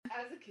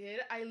kid,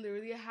 I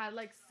literally had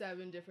like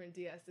 7 different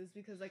DSs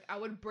because like I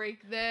would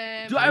break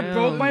them. Dude, I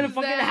broke mine in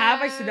fucking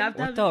half. I snapped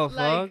What them. the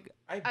Like,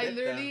 fuck? I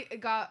literally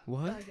got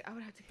What? Like, I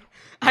would have to get.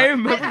 I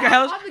remember I have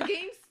Gael's. all the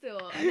games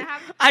still, and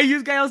I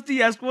used Gael's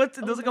DS once,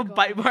 and Oh there was like my a God.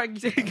 bite mark.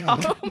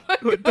 Oh my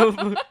What the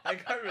fuck? I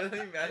got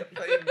really mad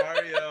playing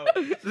Mario.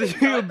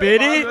 You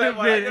bit it? I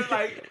You bit it.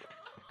 like,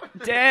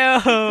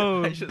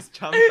 Damn. I just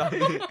jumped on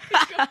it.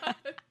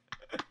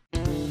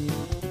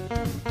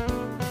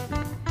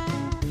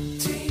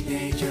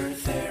 Teenager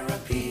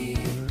therapy,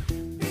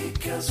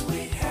 because we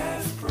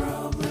have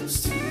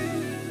problems too.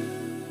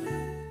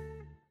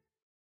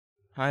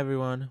 Hi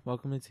everyone,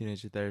 welcome to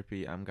Teenager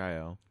Therapy. I'm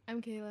Gael,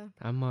 I'm Kayla.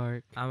 I'm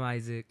Mark. I'm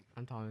Isaac.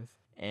 I'm Thomas.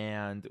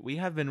 and we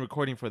have been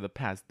recording for the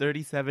past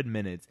 37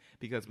 minutes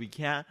because we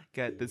can't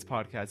get this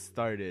podcast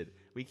started.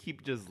 We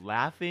keep just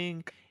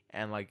laughing,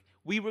 and like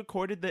we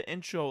recorded the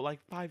intro like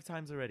 5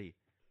 times already.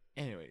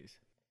 Anyways,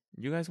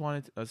 you guys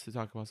wanted us to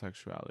talk about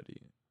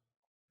sexuality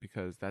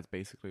because that's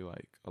basically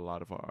like a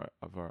lot of our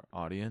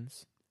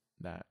audience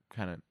that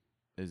kind of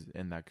is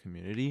in that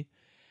community,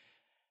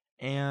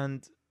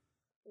 and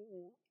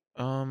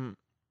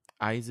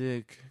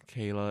Isaac,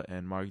 Kayla,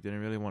 and Mark didn't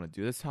really want to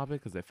do this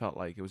topic because they felt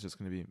like it was just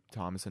going to be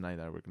Thomas and I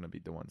that were going to be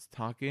the ones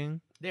talking.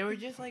 They were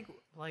just like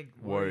Worried.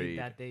 worried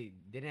that they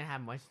didn't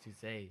have much to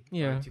say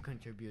Yeah. or to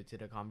contribute to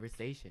the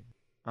conversation.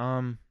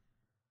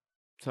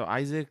 So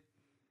Isaac,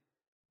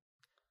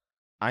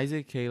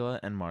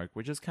 Kayla, and Mark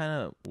were just kind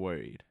of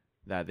worried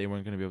that they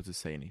weren't going to be able to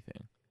say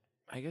anything.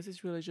 I guess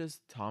it's really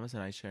just Thomas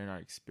and I sharing our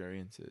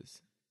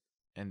experiences,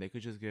 and they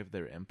could just give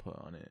their input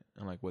on it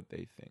and like what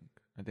they think.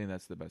 I think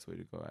that's the best way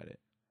to go at it.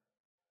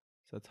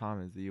 So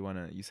Thomas,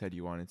 you said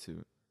you wanted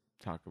to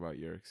talk about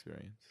your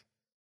experience.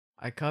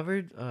 I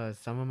covered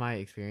some of my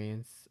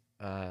experience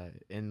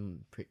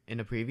in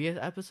a previous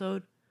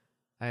episode.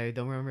 I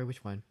don't remember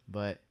which one,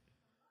 but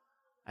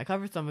I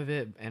covered some of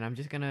it, and I'm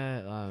just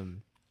gonna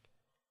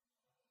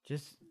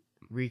just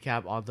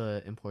recap all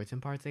the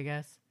important parts, I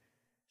guess.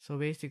 So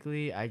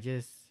basically, I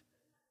just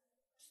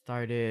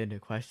started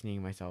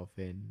questioning myself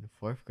in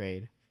 4th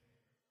grade,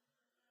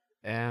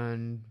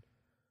 and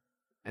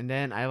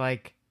then I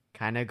like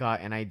kind of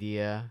got an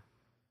idea.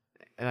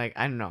 Like,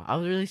 I don't know, I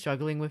was really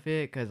struggling with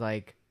it because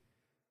like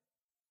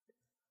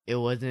it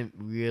wasn't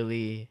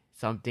really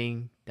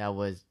something that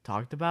was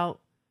talked about,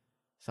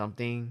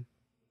 something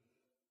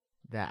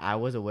that I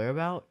was aware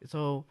about.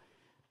 So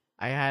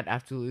I had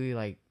absolutely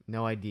like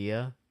no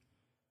idea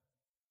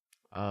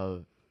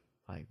of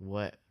like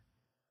what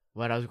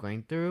I was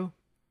going through.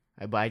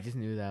 But I just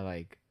knew that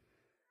like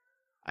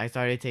I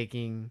started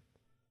taking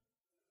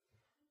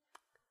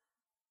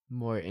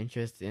more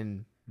interest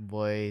in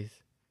boys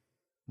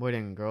more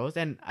than girls,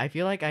 and I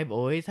feel like I've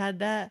always had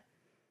that,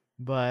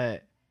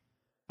 but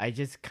I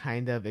just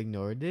kind of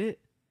ignored it.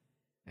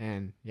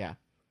 And yeah,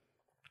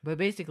 but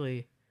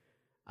basically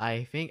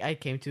I think I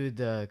came to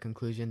the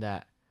conclusion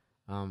that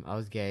I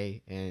was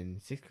gay in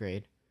 6th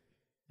grade,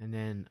 and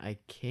then I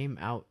came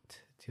out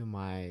to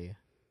my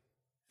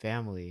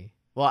family.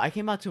 Well, I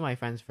came out to my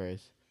friends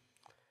first,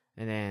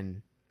 and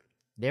then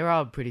they were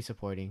all pretty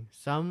supporting.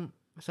 Some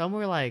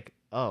were like,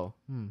 "Oh,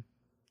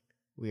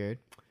 weird,"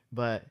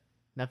 but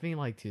nothing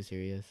like too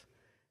serious.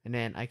 And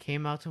then I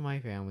came out to my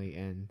family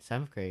in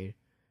 7th grade.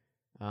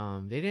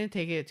 They didn't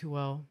take it too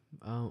well.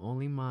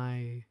 Only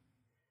my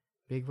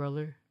big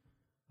brother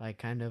like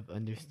kind of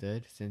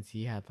understood since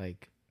he had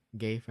like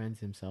gay friends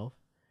himself.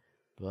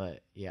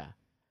 But yeah.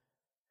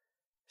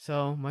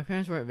 So my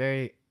parents weren't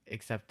very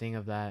accepting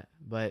of that,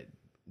 but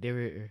they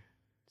were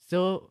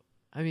still,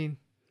 I mean,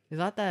 it's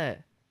not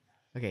that,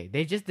 okay,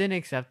 they just didn't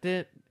accept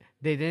it.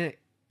 They didn't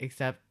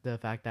accept the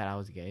fact that I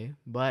was gay,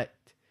 but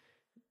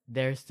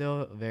they're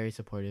still very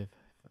supportive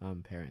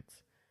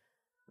parents.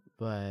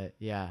 But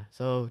yeah,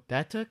 so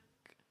that took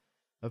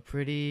a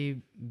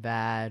pretty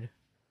bad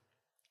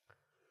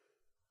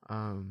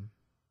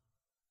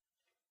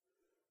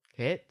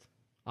hit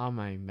on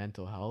my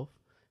mental health,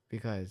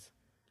 because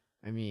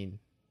I mean,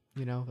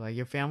 you know, like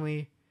your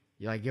family,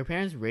 like your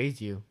parents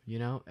raised you, you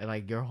know,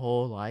 like your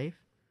whole life,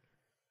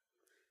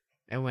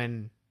 and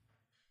when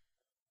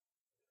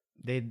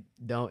they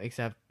don't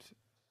accept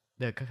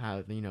the kind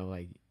of, you know,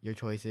 like your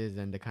choices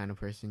and the kind of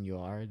person you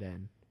are,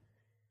 then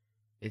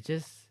it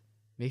just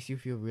makes you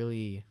feel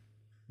really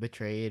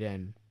betrayed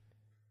and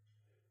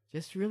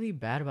just really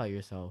bad about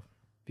yourself,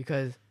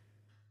 because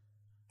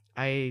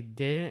I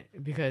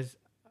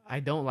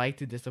don't like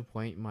to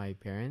disappoint my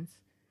parents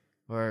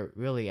or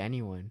really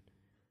anyone.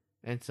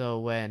 And so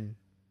when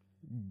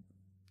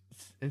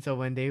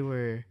they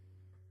were,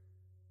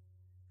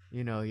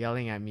 you know,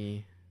 yelling at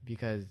me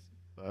because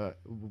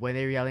when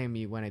they were yelling at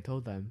me when I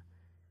told them,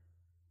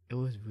 it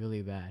was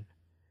really bad.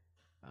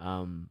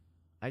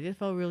 I just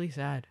felt really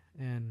sad,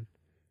 and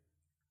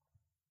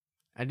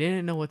I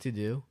didn't know what to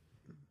do.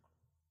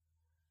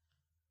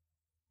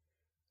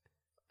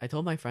 I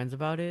told my friends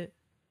about it,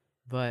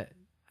 but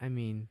I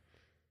mean,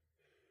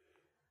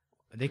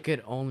 they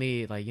could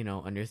only like, you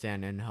know,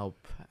 understand and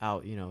help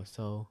out, you know.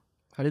 So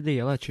How did they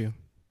yell at you?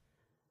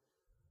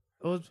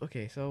 it was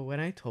okay. So when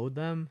I told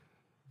them,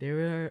 they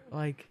were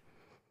like,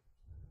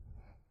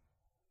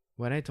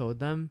 when I told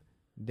them,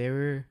 they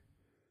were,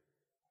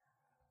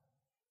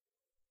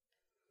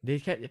 they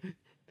kept,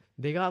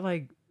 they got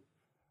like,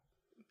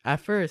 at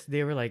first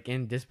they were like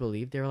in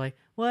disbelief. They were like,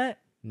 "What?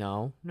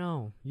 No,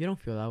 no, you don't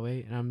feel that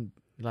way." And I'm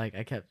like,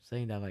 I kept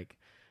saying that like,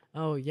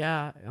 "Oh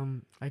yeah,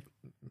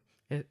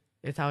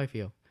 it's how I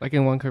feel." Like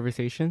in one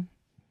conversation?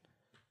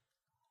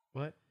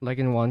 What? Like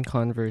in one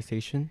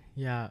conversation?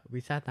 Yeah, we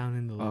sat down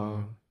in the living Oh,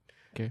 room.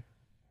 okay.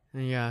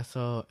 And yeah,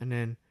 so and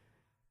then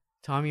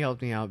Tommy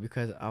helped me out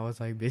because I was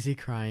like busy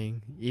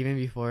crying even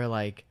before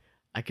like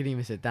I couldn't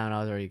even sit down. I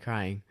was already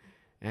crying,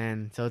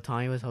 and so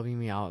Tommy was helping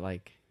me out,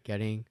 like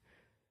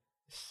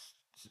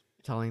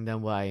telling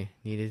them what I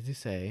needed to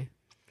say.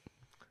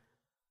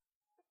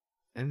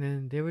 And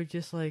then they were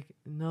just like,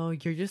 "No,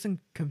 you're just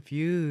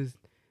confused."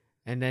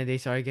 And then they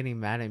started getting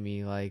mad at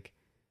me, like,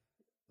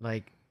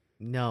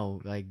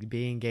 no, like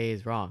being gay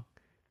is wrong.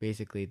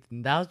 Basically,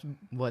 that was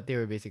what they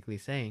were basically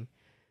saying,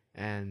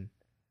 and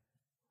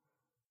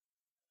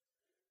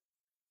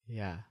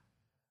yeah,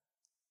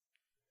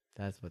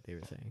 that's what they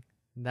were saying.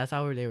 That's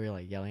how they were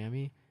like yelling at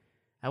me.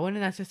 I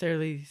wouldn't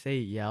necessarily say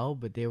yell,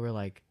 but they were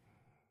like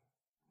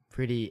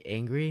pretty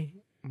angry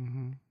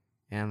Mm-hmm.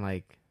 and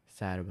like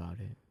sad about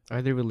it.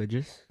 Are they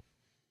religious?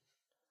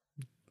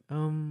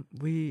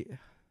 We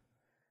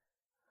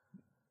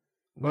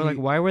Or like,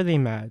 why were they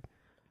mad?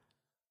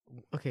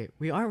 okay,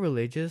 we aren't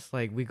religious.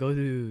 Like we go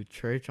to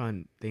church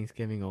on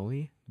Thanksgiving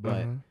only,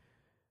 but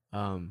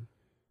Uh-huh.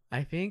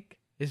 I think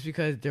it's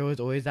because there was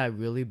always that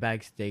really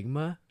bad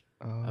stigma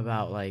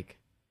about like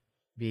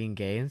being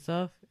gay and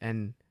stuff,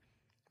 and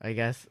I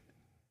guess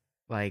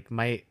like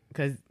my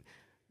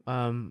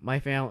my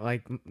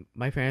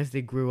parents,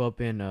 they grew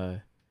up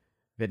in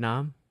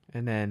Vietnam,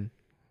 and then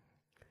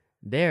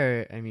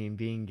there, I mean,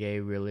 being gay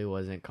really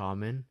wasn't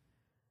common,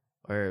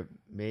 or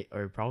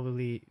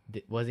probably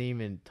wasn't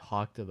even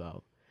talked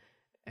about,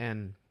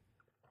 and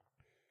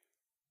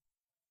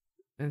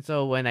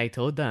so when I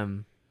told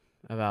them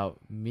about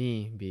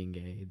me being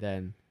gay,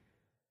 then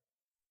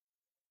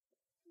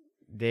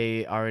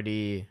they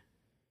already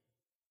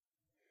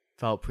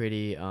felt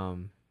pretty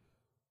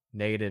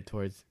negative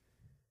towards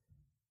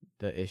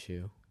the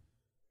issue.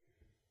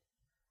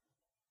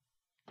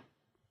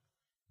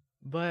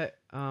 But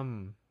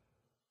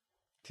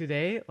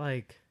today,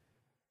 like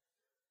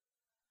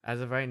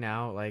as of right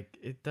now, like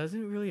it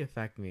doesn't really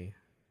affect me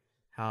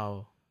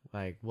how,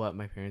 like, what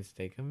my parents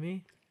think of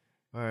me,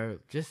 or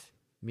just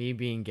me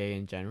being gay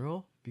in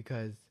general,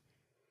 because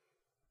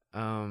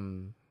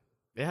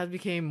it has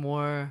become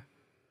more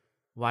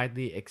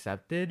widely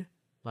accepted.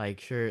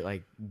 Like, sure,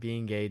 like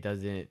being gay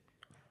doesn't,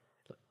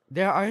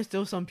 there are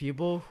still some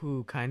people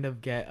who kind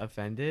of get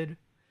offended,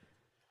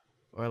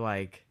 or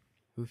like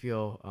who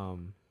feel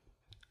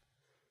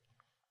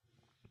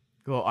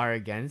who are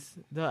against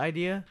the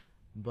idea,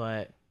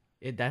 but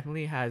it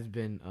definitely has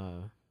been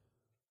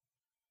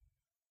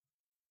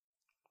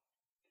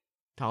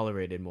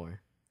tolerated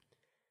more.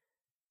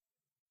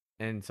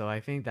 And so I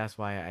think that's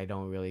why I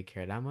don't really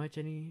care that much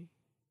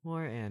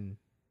anymore, and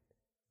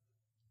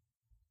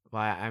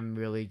why I'm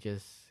really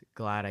just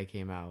glad I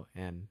came out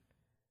and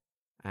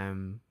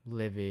I'm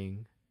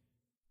living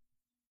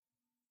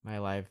my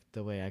life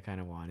the way I kind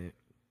of want it.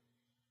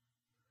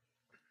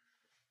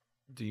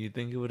 Do you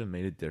think it would have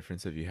made a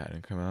difference if you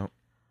hadn't come out?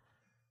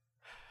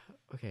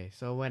 Okay,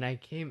 so when I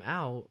came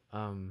out,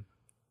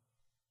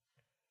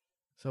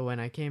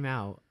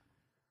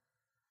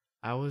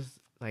 I was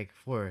like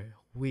for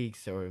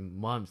weeks or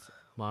months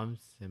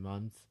and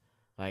months,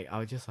 like I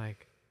was just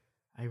like,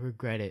 I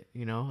regret it,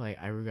 like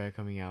I regret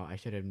coming out. I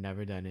should have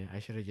never done it. I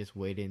should have just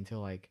waited until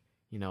like,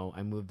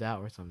 I moved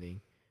out or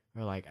something,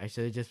 or like I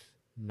should have just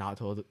not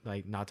told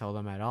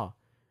them at all.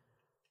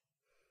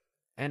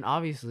 And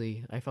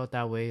obviously, I felt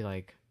that way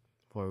like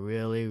for a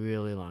really,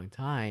 really long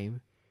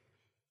time,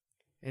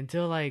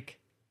 until like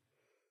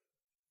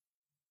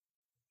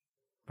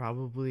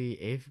probably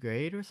 8th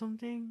grade or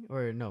something,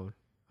 or no,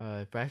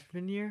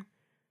 freshman year.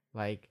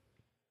 Like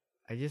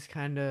I just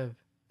kind of,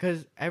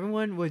 because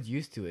everyone was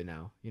used to it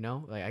now,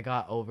 like I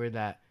got over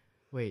that,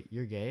 wait,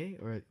 you're gay?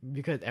 Or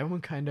because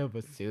everyone kind of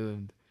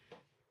assumed,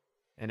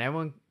 and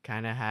everyone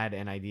kind of had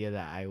an idea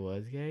that I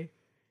was gay,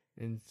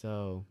 and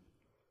so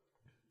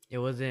it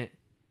wasn't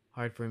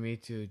hard for me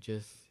to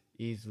just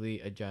easily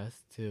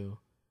adjust to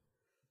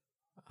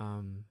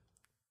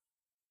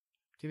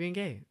being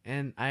gay,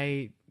 and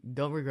I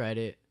don't regret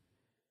it.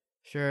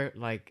 Sure,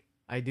 like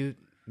I do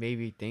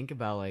maybe think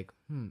about like,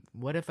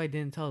 what if I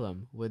didn't tell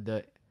them? Would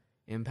the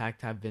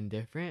impact have been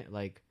different?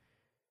 Like,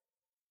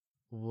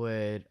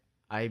 would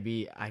I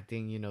be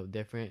acting,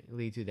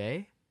 differently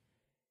today?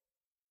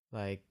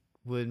 Like,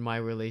 would my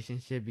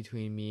relationship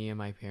between me and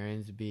my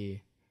parents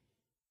be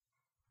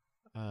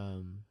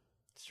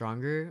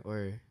stronger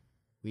or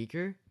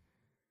weaker?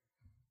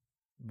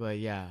 But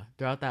yeah,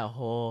 throughout that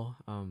whole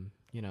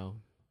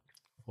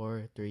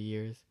 3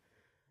 years,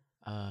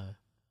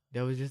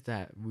 there was just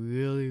that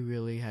really,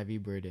 really heavy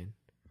burden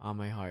on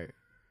my heart,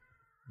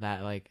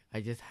 that like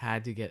I just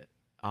had to get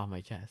off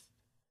my chest.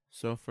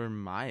 So for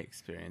my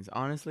experience,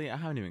 honestly, I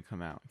haven't even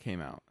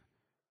came out.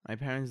 My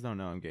parents don't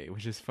know I'm gay,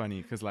 which is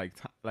funny because like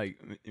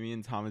me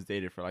and Thomas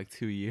dated for like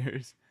 2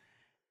 years,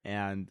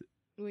 and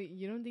Wait,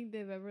 you don't think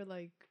they've ever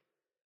like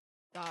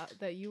thought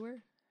that you were?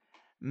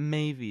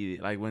 maybe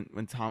like when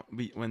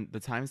the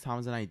times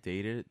Thomas and I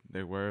dated,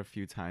 there were a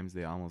few times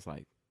they almost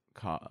like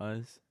caught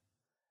us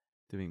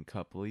doing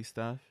coupley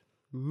stuff.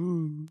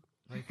 Ooh.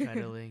 Like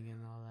cuddling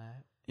and all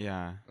that.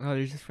 Yeah. Oh,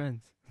 they're just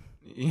friends.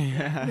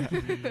 Yeah.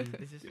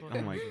 This is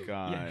Oh my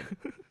god.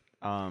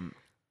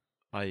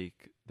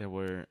 Like there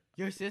were.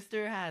 Your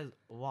sister has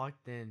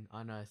walked in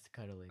on us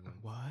cuddling. once.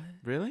 What?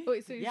 Really?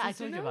 Wait, so your Yeah, I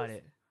sister told you knows? about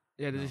it.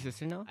 Yeah, does No. your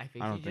sister know? I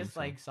think I she don't think just so.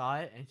 like saw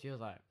it and she was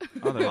like,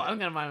 Oh, they're- "Oh, I'm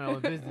gonna mind my own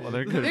business." Well,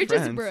 they're good They're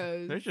just friends.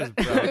 bros. They're just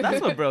bros.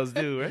 That's what bros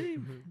do, right?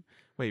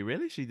 Wait,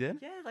 really? She did?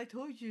 Yes, I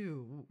told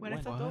you when I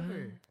What? slept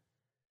over.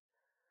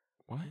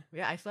 What?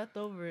 Yeah, I slept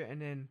over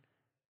and then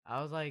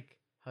I was like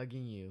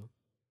hugging you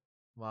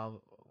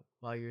while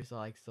you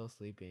were still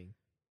sleeping.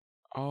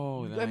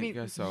 Oh, then I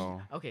guess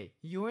so. Okay,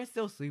 you weren't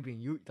still sleeping.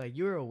 You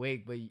were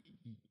awake, but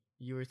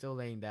you were still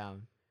laying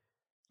down.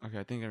 Okay,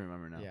 I think I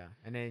remember now. Yeah,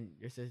 and then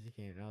your sister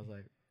came, and I was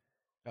like,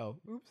 "Oh,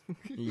 oops."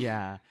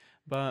 Yeah,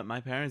 but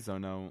my parents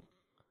don't know.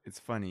 It's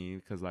funny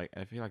because like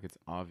I feel like it's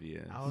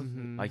obvious. I was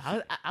Mhm. Like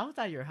I was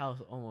at your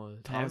house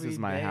almost. Thomas's every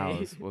my day.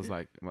 house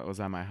was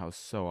at my house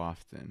so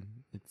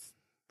often. It's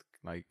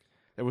like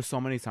there were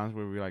so many times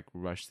where we like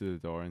rushed to the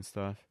door and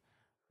stuff,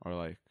 or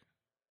like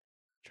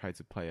tried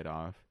to play it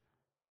off.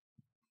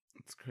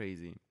 It's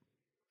crazy.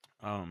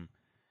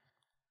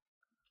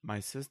 My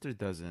sister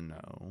doesn't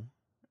know,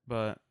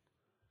 but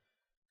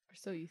Or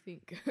so you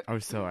think. or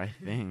so I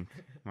think.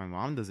 My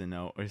mom doesn't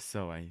know, or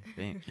so I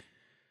think.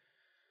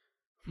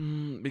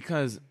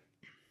 Because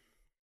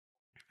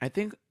I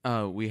think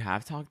we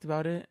have talked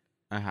about it.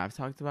 I have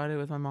talked about it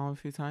with my mom a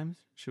few times.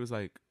 She was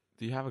like,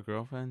 "Do you have a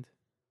girlfriend?"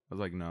 I was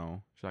like,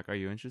 "No." She's like, "Are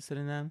you interested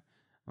in them?"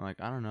 I'm like,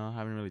 "I don't know. I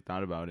haven't really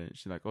thought about it."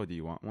 She's like, "Oh, do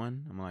you want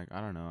one?" I'm like,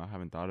 "I don't know. I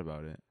haven't thought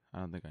about it. I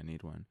don't think I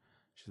need one."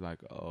 She's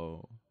like,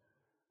 "Oh,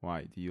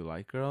 why? Do you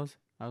like girls?"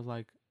 I was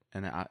like,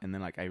 and then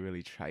like I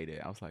really tried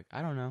it. I was like,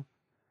 "I don't know."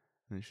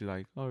 And she's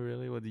like, "Oh,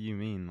 really? What do you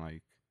mean?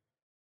 Like,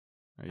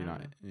 are you I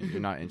not don't you're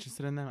not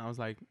interested in them?" I was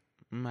like,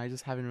 I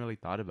just haven't really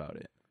thought about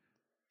it.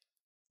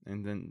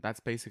 And then that's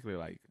basically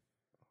like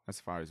as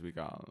far as we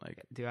got.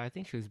 Like, Dude, I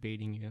think she was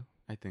baiting you.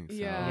 I think so.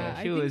 Yeah, Yeah,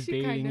 I she think was she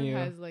kind baiting of you.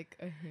 has like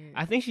a hint.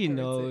 I think she towards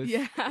it. knows.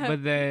 Yeah,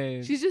 But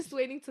then she's just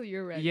waiting till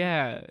you're ready.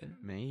 yeah.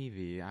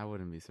 Maybe I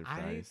wouldn't be I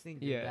surprised.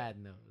 think your Yeah. dad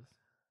knows.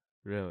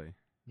 Really?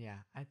 Yeah,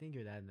 I think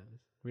your dad knows.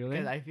 Really?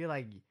 Because I feel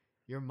like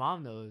your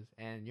mom knows,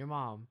 and your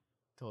mom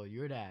told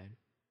your dad.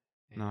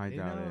 and No, I they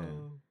doubt it.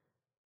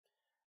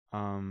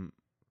 know.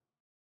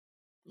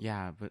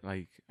 Yeah, but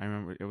like I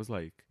remember it was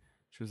like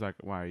she was like,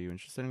 "Why are you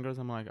interested in girls?"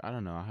 I'm like, "I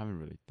don't know. I haven't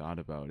really thought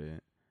about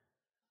it."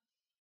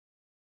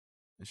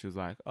 And she was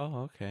like,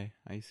 "Oh, okay.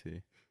 I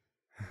see."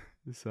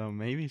 So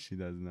maybe she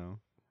does know.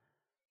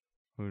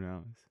 Who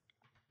knows?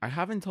 I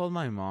haven't told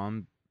my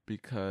mom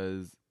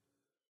because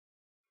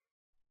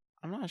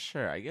I'm not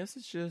sure. I guess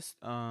it's just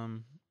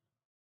because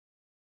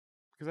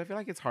I feel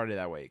like it's harder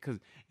that way. Because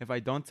if I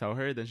don't tell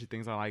her, then she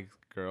thinks I like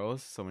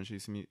girls. So when she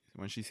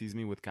sees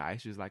me with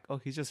guys, she's like, "Oh,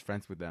 he's just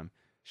friends with them."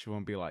 She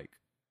won't be like,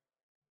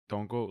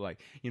 "Don't go."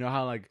 Like, you know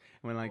how like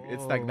when like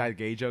it's like Oh. that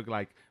gay joke,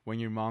 like when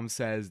your mom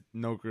says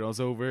no girls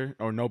over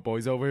or no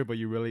boys over, but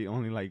you really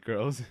only like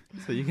girls,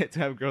 so you get to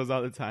have girls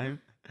all the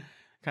time.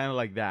 Kind of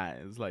like that.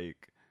 It's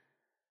like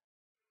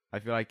I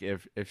feel like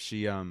if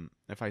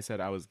I said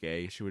I was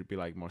gay, she would be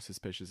like more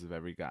suspicious of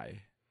every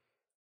guy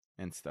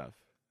and stuff.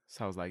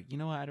 So I was like, you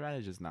know what? I'd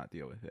rather just not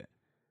deal with it.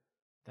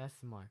 That's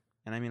smart.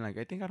 And I mean, like,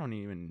 I think I don't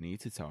even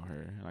need to tell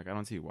her. Like, I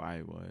don't see why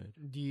I would.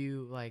 Do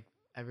you like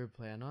ever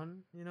plan on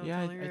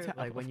Yeah, telling her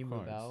like of when you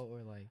move course. out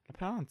or like? I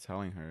plan on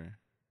telling her.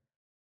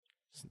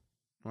 Just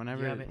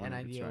whenever. Do you have an whenever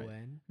it's idea right.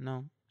 when?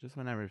 No, just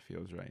whenever it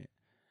feels right.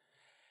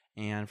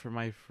 And for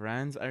my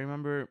friends, I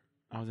remember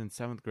I was in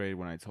 7th grade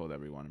when I told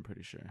everyone. I'm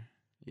pretty sure.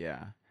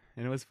 Yeah,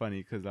 and it was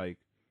funny because like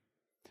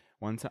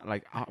one time,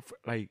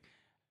 like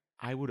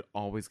I would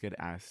always get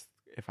asked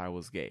if I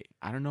was gay.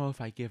 I don't know if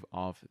I give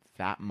off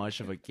that much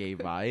of a gay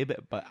vibe,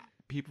 but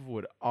people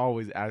would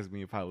always ask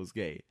me if I was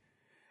gay.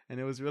 And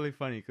it was really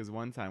funny because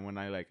one time when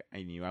I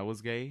knew I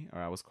was gay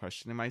or I was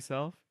questioning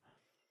myself,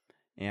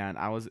 and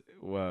I was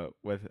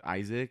with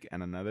Isaac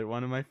and another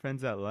one of my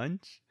friends at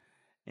lunch,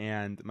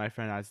 and my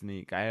friend asked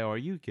me, "Gael, are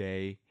you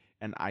gay?"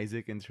 And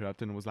Isaac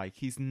interrupted and was like,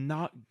 "He's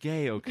not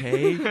gay,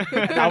 okay?"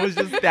 And I was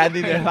just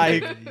standing there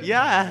like,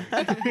 "Yeah."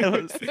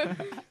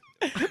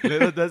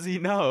 Little does he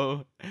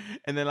know.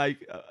 And then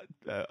like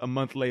a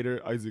month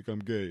later, "Isaac, I'm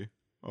gay."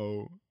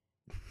 Oh,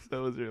 so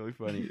it was really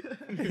funny.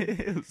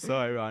 It was so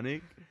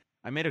ironic.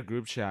 I made a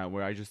group chat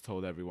where I just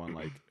told everyone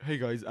like, "Hey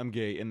guys, I'm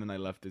gay," and then I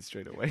left it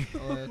straight away.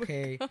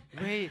 Okay.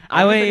 Wait,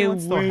 I wonder if wait. anyone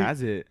still wait.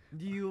 has it.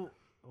 do you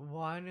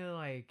want to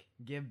like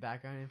give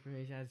background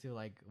information as to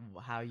like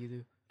how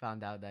you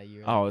found out that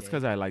you're. Oh, like, it's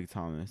because gay? I like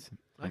Thomas.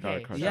 I got a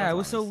Okay, crush Yeah, on it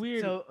was so Thomas.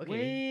 weird. So, okay.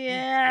 Wait.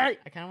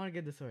 I kind of want to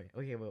get the story.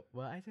 Okay,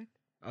 what Isaac?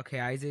 Okay,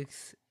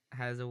 Isaac's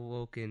has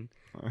awoken.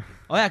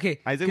 Oh yeah, okay.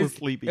 Isaac 'cause was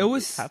sleeping. It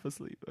was half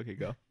asleep. Okay,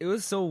 go. it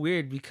was so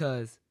weird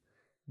because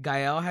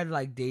Gael had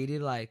like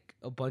dated like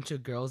a bunch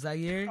of girls that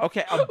year.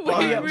 Okay, a Wait,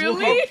 bunch.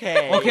 really?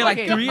 Okay,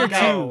 like 3 or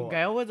Gael, 2.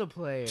 Gael was a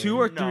player. 2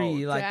 or No.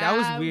 3, like that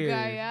was weird.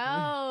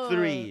 Gael.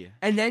 3.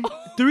 And then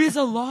 3 is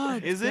a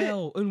lot. Is it?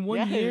 Gael, in 1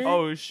 Yes. year?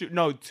 Oh shoot,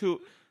 no, 2,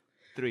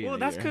 3. Well,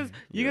 in a that's year. because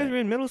you Yeah. guys were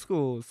in middle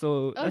school,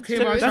 so Okay,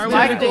 that's, Mark, that's sorry,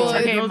 Mike Mike did- did-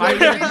 okay, those Mike are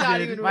did-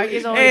 not even Mike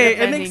is related. always Hey, it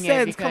defending makes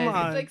sense, come because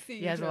on. It's like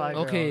he has a lot of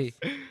Okay.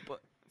 girls.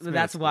 So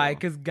that's middle why, school.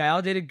 because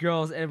Gael dated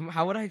girls, and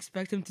how would I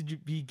expect him to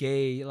be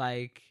gay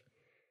like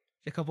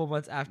a couple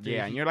months after?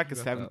 Yeah, and he you're like a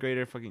broke 7th up?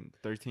 grader, fucking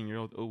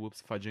 13-year-old. Oh,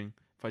 whoops, fudging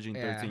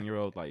Yeah.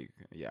 13-year-old. Like,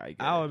 yeah, I get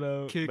I it. don't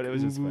know. But it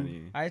was just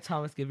funny. All right,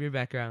 Thomas, give your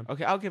background.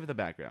 Okay, I'll give it the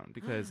background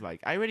because like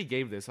I already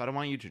gave this, so I don't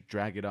want you to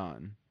drag it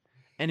on.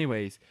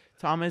 Anyways,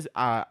 Thomas,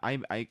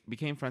 I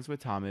became friends with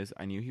Thomas.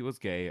 I knew he was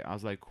gay. I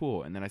was like,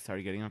 cool, and then I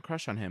started getting a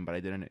crush on him, but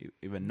I didn't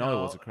even know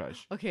it was a No.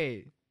 crush.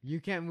 Okay, you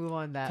can't move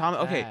on that.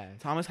 Okay,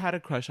 fast. Thomas had a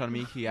crush on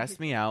me. He asked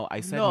me out.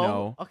 I said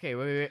no. Okay,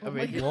 wait. Oh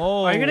my God.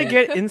 Whoa. Are you gonna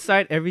get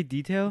inside every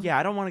detail? Yeah,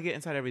 I don't want to get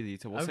inside every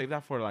detail. We'll Um, save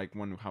that for like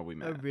how we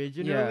met.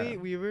 Originally, Yeah.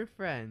 we were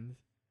friends,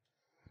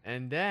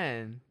 and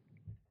then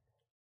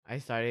I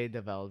started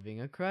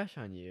developing a crush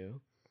on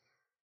you,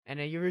 and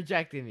then you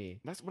rejected me.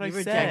 That's what You I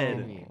rejected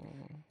said. me.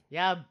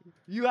 Yeah,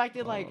 you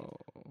acted like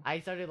Oh. I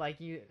started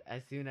liking you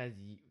as soon as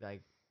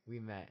we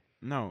met.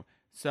 No.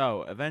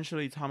 So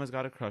eventually Thomas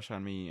got a crush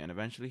on me, and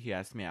eventually he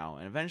asked me out,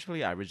 and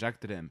eventually I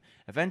rejected him.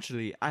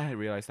 Eventually I had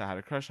realized I had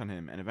a crush on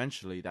him, and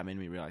eventually that made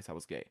me realize I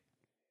was gay.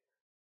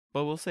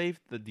 But we'll save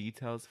the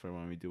details for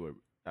when we do a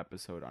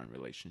episode on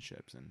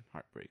relationships and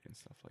heartbreak and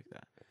stuff like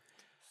that.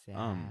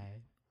 Sad.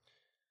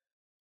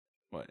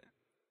 What?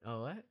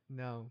 Oh, what?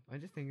 No,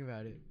 I'm just thinking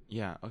about it.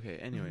 Yeah, okay,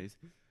 anyways.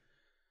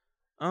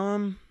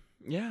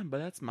 Yeah, but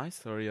that's my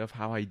story of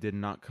how I did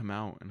not come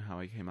out and how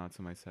I came out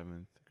to my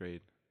 7th grade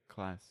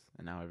class,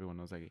 and now everyone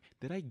knows I.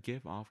 Did I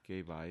give off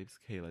gay vibes,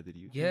 Kayla? Did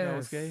you think I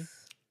was gay?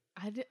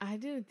 I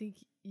didn't think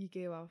you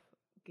gave off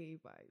gay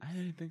vibes. I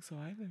didn't think so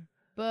either.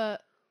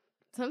 But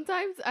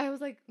sometimes I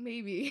was like,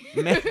 maybe.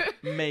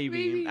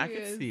 Maybe I he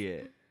could is. see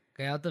it.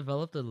 Gael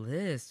developed a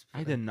list.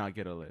 I did not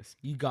get a list.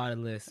 You got a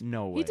list.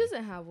 No way. He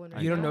doesn't have one.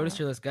 I You don't know. notice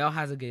your list. Gael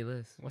has a gay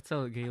list. What's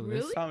a gay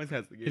Really? list? Thomas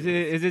has the gay Is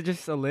list. it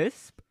just a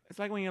lisp? It's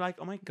like when you're like,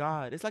 oh my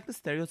god. It's like the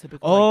stereotypical.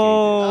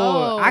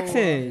 Oh, Oh. accent.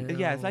 Like, gay dude.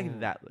 Yeah, it's like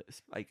that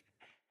list. Like,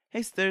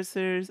 hey,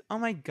 sirs. Oh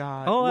my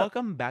god. Oh,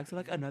 welcome back to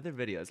like another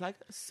video. It's like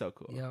so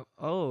cool. Yep.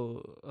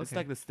 Oh, It's okay.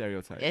 like the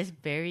stereotype. It's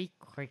very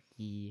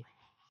quirky.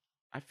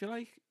 I feel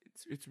like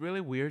it's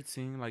really weird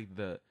seeing like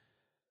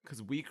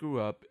because we grew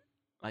up,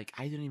 like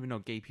I didn't even know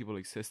gay people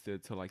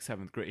existed till like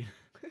 7th grade.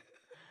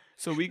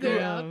 So we grew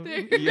They're up. out there.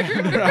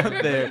 Yeah, they're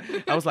out there.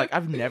 I was like,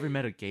 I've never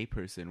met a gay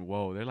person.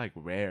 Whoa, they're like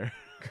rare.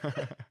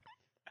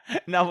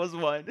 And that was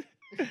one.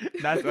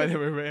 That's why they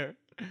were rare.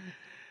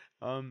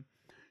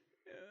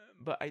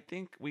 But I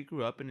think we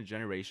grew up in a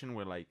generation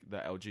where like the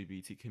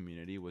LGBT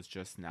community was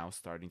just now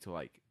starting to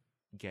like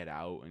get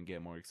out and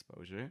get more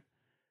exposure.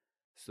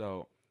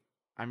 So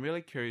I'm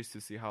really curious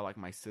to see how like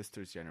my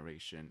sister's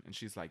generation, and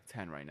she's like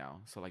 10 right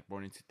now, so like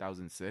born in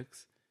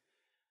 2006,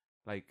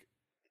 like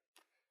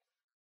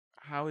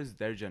how is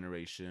their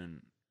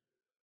generation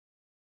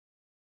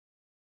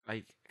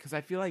like, because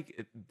I feel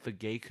like the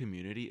gay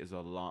community is a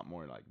lot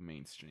more like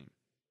mainstream.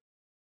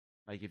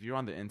 Like if you're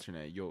on the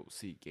internet, you'll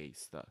see gay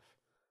stuff.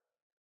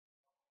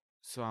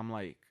 So I'm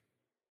like,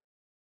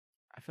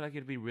 I feel like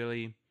it'd be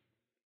really,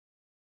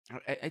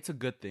 it's a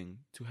good thing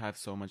to have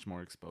so much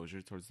more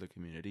exposure towards the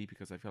community,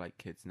 because I feel like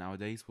kids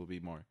nowadays will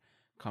be more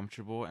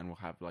comfortable and will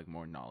have like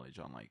more knowledge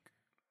on like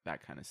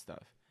that kind of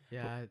stuff.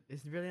 Yeah,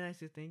 it's really nice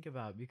to think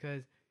about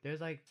because there's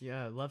like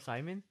Love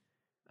Simon.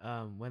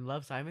 When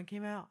Love Simon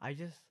came out, I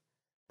just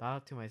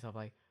thought to myself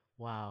like,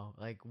 wow,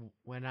 like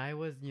when I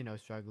was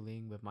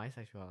struggling with my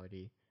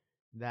sexuality,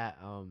 that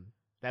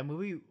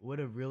movie would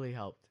have really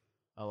helped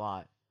a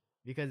lot,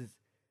 because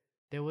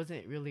there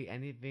wasn't really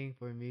anything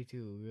for me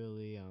to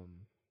really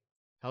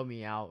help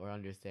me out or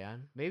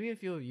understand. Maybe a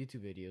few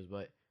YouTube videos,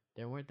 but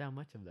there weren't that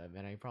much of them,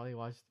 and I probably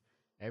watched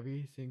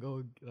every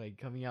single like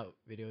coming out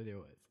video there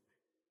was.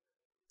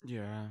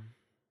 Yeah.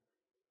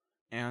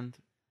 And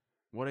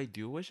what I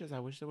do wish is I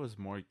wish there was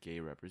more gay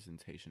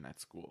representation at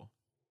school.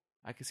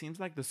 Like it seems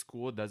like the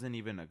school doesn't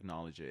even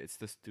acknowledge it. It's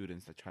the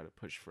students that try to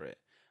push for it.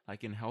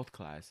 Like in health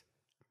class,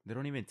 they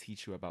don't even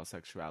teach you about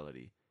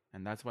sexuality.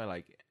 And that's why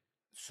like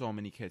so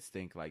many kids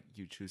think like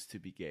you choose to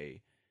be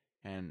gay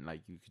and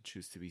like you could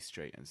choose to be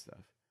straight and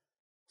stuff.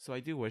 So I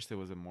do wish there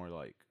was a more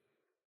like,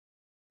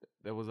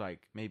 there was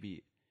like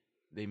maybe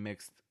they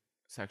mixed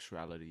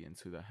sexuality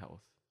into the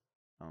health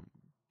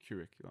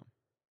curriculum.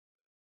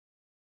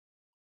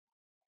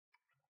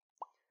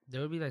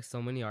 There would be like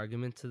so many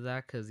arguments to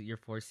that because you're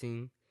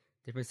forcing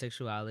different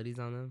sexualities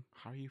on them.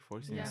 How are you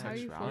forcing Yeah, your how are you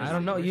sexuality? I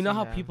don't know. You know how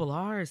Forcing them. people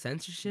are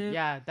censorship.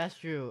 Yeah, that's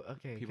true.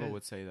 Okay. People 'cause-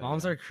 would say that.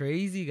 Moms yeah. are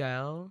crazy,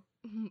 Gael.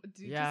 Did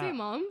Yeah. you say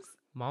moms?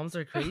 Moms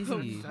are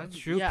crazy. That's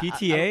true. Yeah,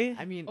 PTA.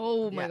 I mean,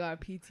 Oh my yeah,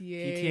 god,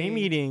 PTA. PTA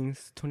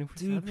meetings 24/7.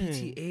 Dude,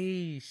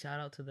 PTA. Shout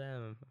out to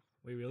them.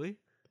 Wait, really?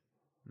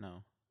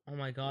 No. Oh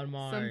my God,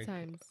 Mark.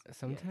 Sometimes.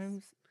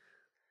 Sometimes.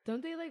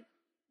 Don't they like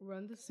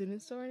run the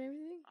student store and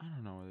everything? I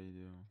don't know what they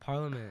do.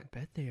 Parliament. I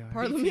bet they are.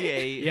 Parliament.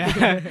 PTA. Yeah.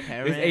 Parent.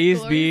 There's ASB.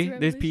 Glorious There's Revolution.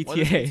 What does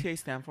PTA. PTA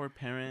stand for?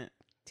 Parent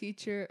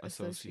Teacher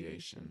Association.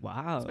 Association.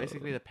 Wow. It's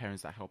basically the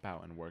parents that help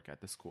out and work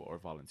at the school or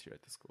volunteer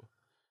at the school,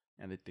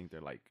 and they think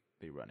they're like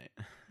they run it.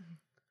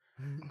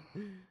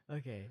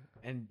 okay,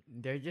 and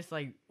they're just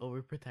like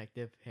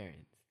overprotective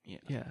parents. Yeah.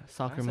 Yeah,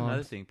 soccer That's moms.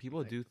 another thing. People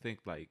Like- do think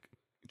like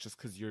just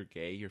because you're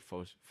gay, you're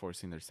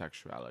forcing their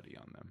sexuality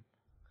on them.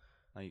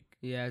 Like,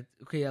 Yeah.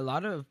 Okay. A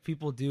lot of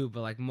people do,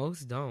 but like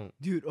most don't.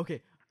 Dude,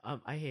 okay.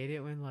 I hate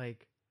it when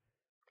like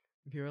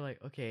people are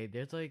like, okay,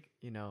 there's like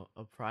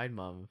a Pride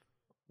Month.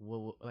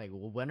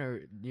 When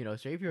are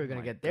straight people are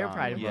gonna my get their God,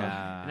 Pride Month?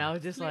 yeah. And I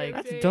was just Clear like,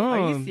 That's That's Are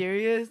are you dumb.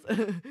 serious?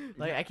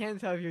 Like I can't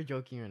tell if you're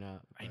joking or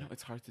not. I know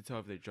it's hard to tell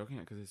if they're joking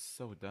because it's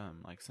so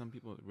dumb. Like some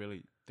people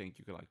really think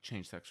you could like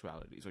change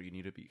sexualities or you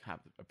need to have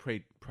a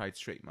Pride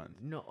Straight Month.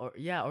 No,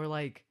 or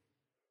like,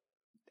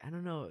 I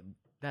don't know,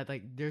 that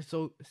like they're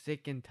so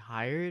sick and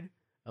tired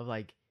of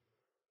like,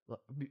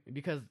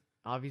 because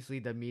obviously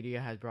the media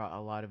has brought a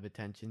lot of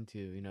attention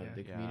to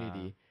the Yeah.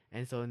 community,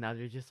 and so now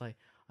they're just like,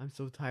 I'm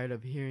so tired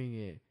of hearing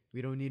it.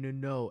 We don't need to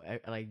know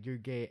like you're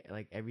gay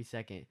like every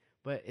second.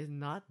 But it's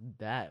not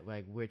that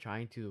like we're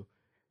trying to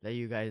let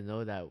you guys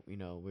know that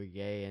we're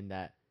gay and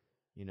that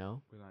We're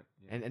like,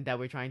 yeah. and that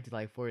we're trying to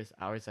like force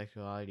our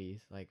sexualities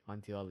like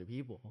onto other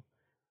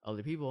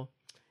people.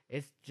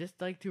 It's just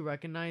like to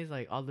recognize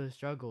like all the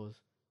struggles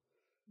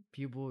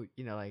people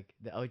like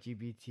the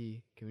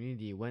LGBT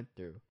community went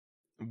through.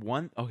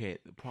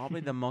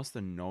 Probably the most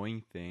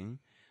annoying thing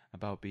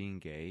about being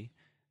gay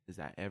is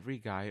that every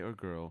guy or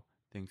girl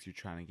thinks you're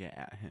trying to get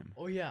at him.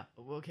 Oh yeah,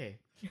 okay,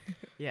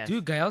 yeah,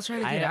 Dude, Gael's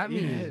trying to get at me.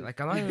 yes. Like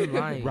I'm not even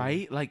lying.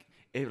 Right? Like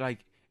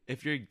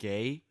if you're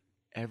gay,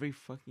 every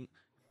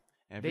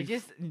they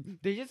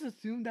just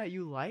assume that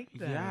you like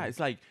them. yeah, it's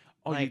like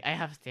like I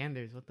have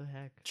standards. What the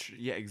heck?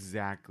 yeah,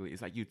 exactly.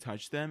 It's like you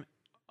touch them,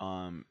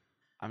 I'm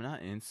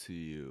not into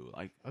you.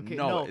 Like Okay,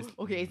 no,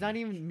 okay, it's not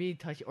even me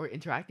touching or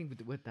interacting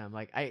with them.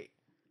 Like I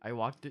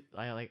walk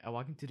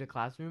into the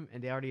classroom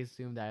and they already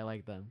assume that I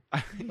like them.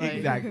 Like-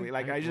 exactly.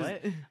 Like I just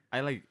what?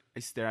 I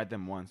stare at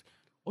them once.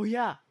 Oh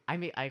yeah, I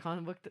make eye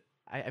contact.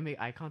 I make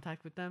eye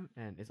contact with them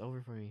and it's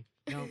over for me.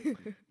 No,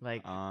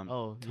 like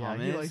oh yeah,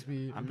 he Thomas, likes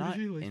me. I'm pretty not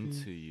sure he likes me.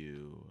 into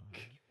you.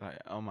 Like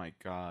oh my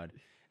god,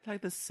 it's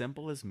like the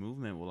simplest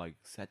movement will like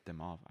set them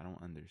off. I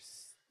don't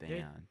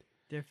understand.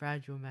 Their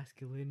fragile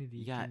masculinity.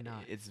 Yeah,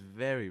 cannot. it's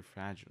very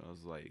fragile.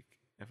 It's like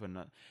if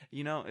another,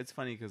 it's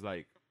funny because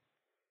like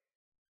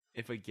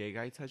if a gay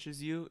guy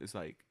touches you, it's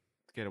like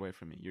get away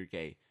from me. You're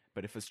gay.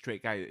 But if a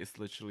straight guy is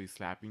literally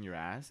slapping your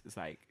ass, it's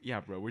like,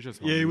 yeah, bro, we're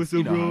just homies. Yeah, what's You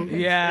up, know how bro? it is.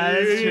 Yeah,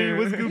 that's true.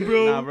 What's good,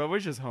 bro? Nah, bro, we're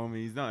just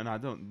homies.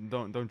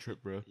 No, don't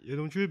trip, bro. Yeah,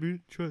 don't trip,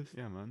 dude. Trust.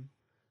 Yeah, man.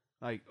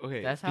 Like,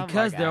 okay, That's how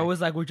Because Mark they're acts.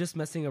 always like, we're just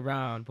messing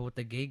around. But with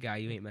the gay guy,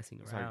 you ain't messing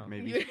it's like around.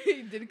 maybe.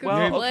 You didn't come Well,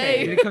 to okay. play.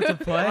 You didn't come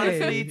to play.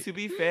 Honestly, to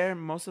be fair,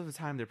 most of the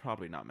time they're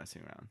probably not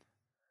messing around.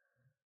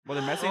 Well,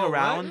 they're messing Oh, what?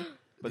 around,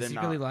 but They they're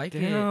secretly not. like it.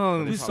 Damn,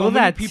 Dude, Dude, so so spill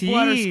many that people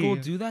at our tea. school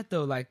do that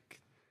though.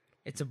 Like,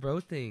 it's a bro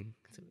thing.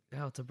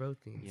 It's a bro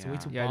thing. It's a way Yeah.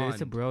 to Yeah, bond. dude,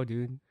 it's a bro,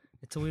 dude.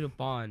 It's a way to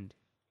bond.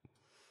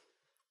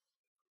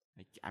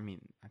 Like, I mean,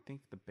 I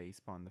think the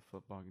baseball and the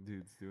football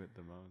dudes do it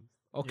the most.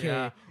 Okay.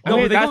 Yeah. No,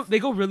 Okay, but that's- they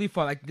go really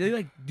far. Like they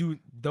like do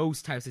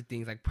those types of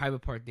things, like private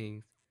part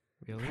things.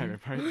 Really?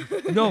 Private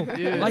party. No,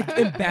 Dude. like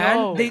in band,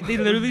 No. they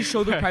literally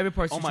show the private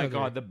parts. Oh to my each other.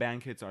 god, the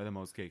band kids are the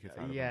most gay kids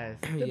out of them Yes.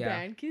 all. The Yeah.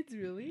 band kids,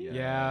 really? Yes.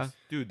 Yeah.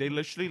 Dude, they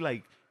literally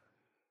like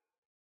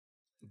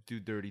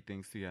do dirty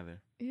things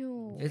together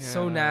Ew. It's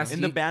so Yeah. nasty.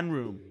 in the band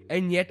room.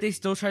 And yet they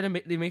still try to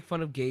make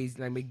fun of gays,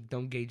 like make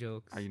dumb gay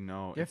jokes. I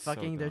know. They're it's so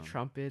fucking their dumb.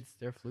 trumpets,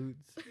 their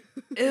flutes,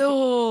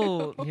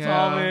 Ew, Yeah.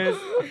 Thomas.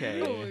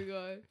 Okay, Oh my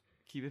god.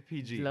 keep it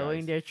PG. blowing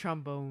guys. their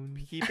trombones.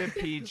 Keep it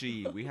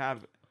PG. We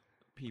have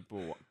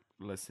people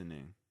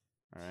listening.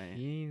 All right.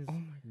 Teens, Oh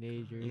my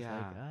teenagers Yeah.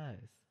 like us.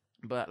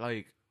 But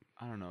like,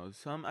 I don't know.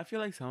 I feel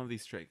like some of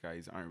these straight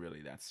guys aren't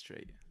really that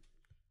straight.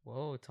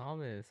 Whoa,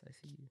 Thomas, I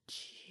see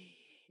you.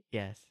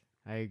 Yes,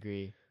 I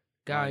agree.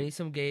 God, I Like- need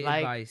some gay like-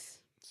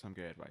 advice. Some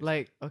gay advice.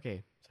 Like,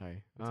 okay,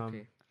 sorry. It's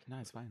okay. no,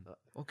 it's fine.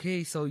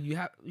 Okay, so you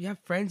have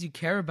friends you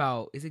care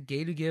about. Is it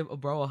gay to give a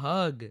bro a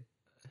hug?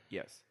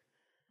 Yes.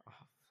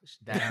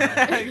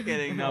 That- I'm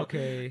kidding. No.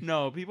 Okay.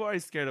 No, people are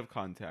scared of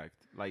contact.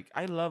 Like,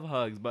 I love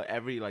hugs, but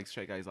every like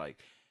straight guy's like,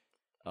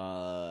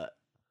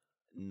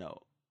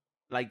 no.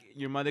 Like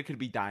your mother could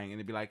be dying and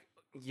they'd be like,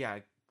 yeah,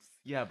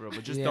 bro,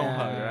 but just don't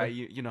hug, Yeah. right?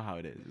 You know how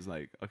it is. It's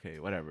like, okay,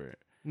 whatever.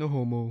 No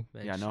homo.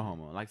 Yeah, no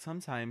homo. Like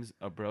sometimes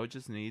a bro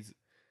just needs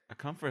a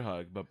comfort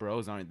hug, but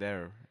bros aren't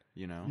there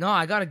You know. No,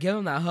 I gotta give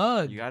them that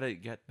hug. You gotta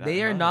get that.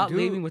 They are hug. not Dude.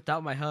 leaving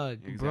without my hug.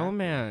 Exactly.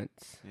 Bromance.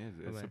 Yeah,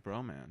 it's Okay. a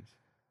bromance.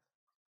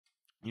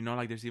 You know,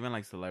 like there's even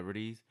like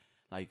celebrities,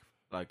 like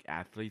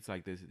athletes,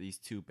 like these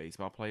two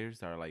baseball players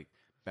that are like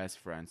best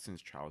friends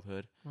since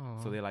childhood.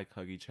 So they like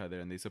hug each other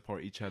and they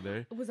support each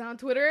other. Was it on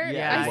Twitter?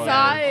 Yeah, I yeah.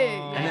 saw it.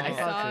 Oh. Yeah, I And-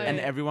 saw and it. And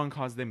everyone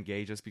calls them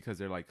gay just because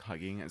they're like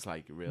hugging. It's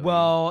like really.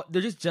 Well,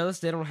 they're just jealous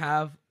they don't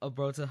have a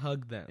bro to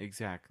hug them.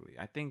 Exactly.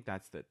 I think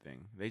that's the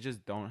thing. They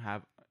just don't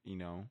have. You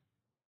know,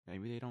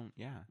 maybe they don't.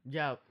 Yeah.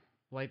 Yeah,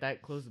 like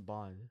that close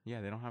bond. Yeah,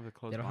 they don't have a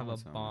close. They don't have bond a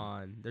with someone.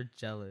 bond. They're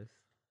jealous.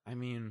 I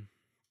mean,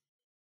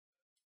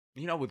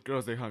 you know, with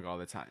girls they hug all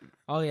the time.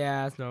 Oh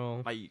yeah, that's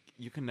normal. Like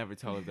you can never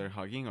tell if they're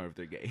hugging or if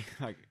they're gay.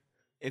 Like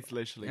it's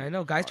literally. I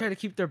know guys try to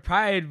keep their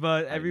pride,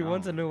 but I every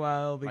once know. in a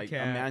while they like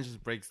can't. a man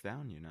just breaks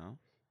down, you know.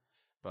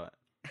 But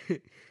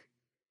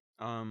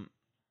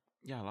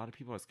yeah, a lot of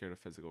people are scared of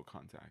physical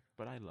contact,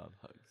 but I love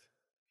hugs.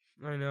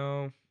 I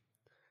know.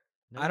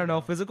 No, I don't know.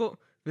 no. Physical.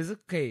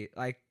 Okay,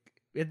 like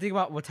you think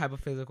about what type of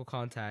physical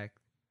contact.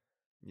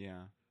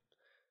 Yeah.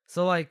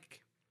 So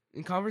like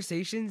in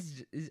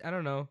conversations, I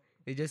don't know.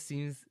 It just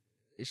seems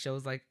it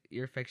shows like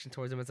your affection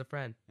towards them as a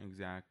friend.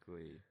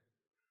 Exactly.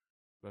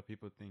 But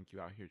people think you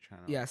out here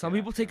trying to. Yeah, some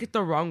people take it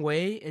the wrong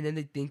way, and then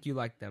they think you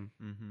like them.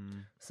 Mm-hmm.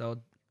 So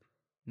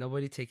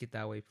nobody take it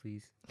that way,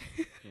 please.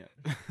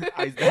 Yeah.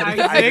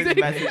 Isaac's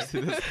message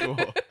to the school.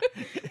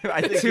 If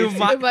Isaac To gives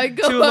my- If I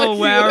go to hug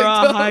you, I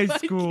Loera don't High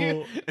like you.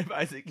 School. if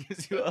Isaac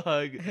gives you a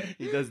hug,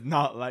 he does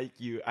not like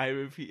you. I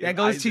repeat. That if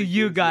goes to Isaac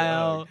you, gives a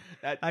Gael. hug,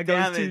 That damn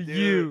goes to it, dude.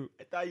 you.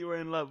 I thought you were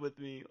in love with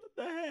me. What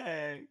the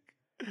heck?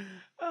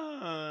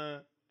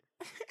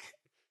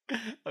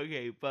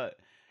 Okay, but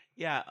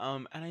yeah,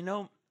 and I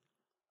know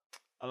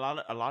a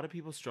lot of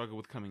people struggle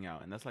with coming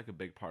out, and that's like a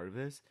big part of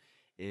this.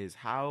 Is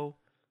how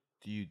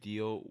do you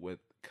deal with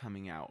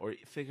coming out or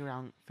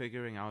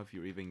figuring out if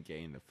you're even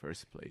gay in the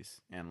first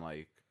place? And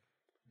like,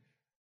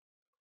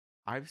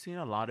 I've seen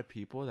a lot of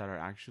people that are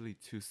actually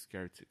too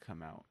scared to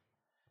come out,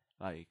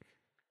 like,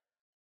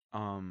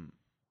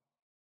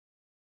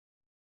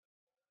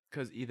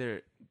 because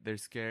either they're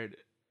scared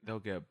they'll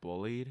get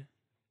bullied,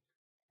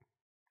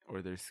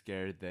 or they're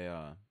scared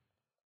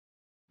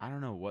I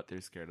don't know what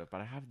they're scared of,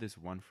 but I have this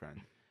one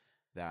friend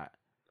that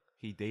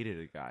he dated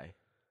a guy,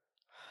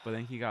 but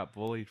then he got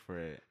bullied for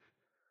it.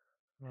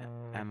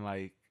 And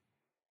like,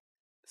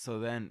 so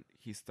then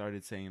he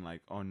started saying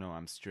like, "Oh no,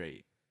 I'm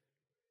straight,"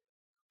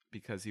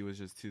 because he was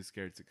just too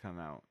scared to come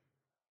out,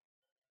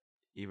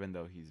 even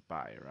though he's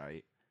bi,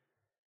 right?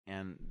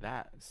 And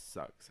that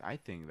sucks. I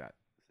think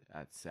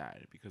that's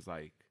sad because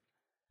like,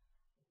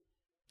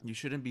 you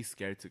shouldn't be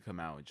scared to come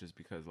out just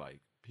because like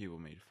people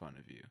made fun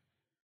of you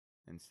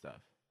and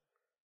stuff.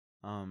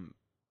 And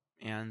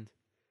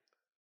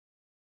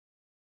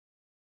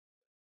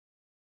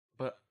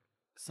but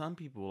some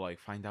people like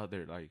find out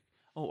they're like,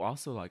 oh,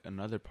 also like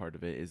another part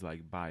of it is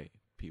like bi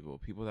people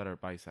that are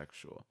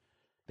bisexual.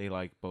 They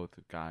like both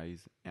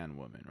guys and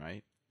women,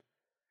 right?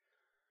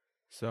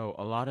 So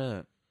a lot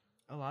of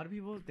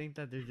people think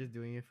that they're just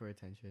doing it for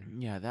attention.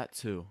 yeah, that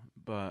too.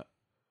 But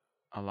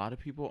a lot of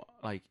people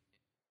like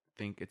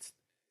think it's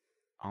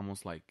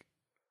almost like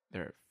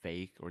they're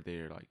fake, or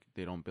they're like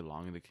they don't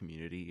belong in the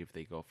community if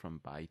they go from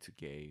bi to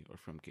gay or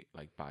from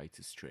like bi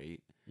to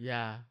straight.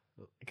 Yeah.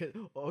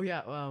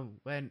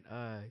 When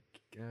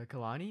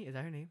Kalani, is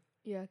that her name?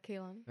 Yeah,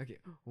 Kaylani. Okay.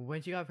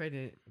 When she got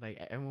pregnant, like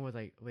everyone was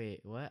like,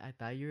 "Wait, what? I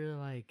thought you were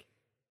like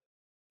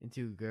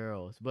into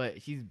girls,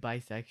 but she's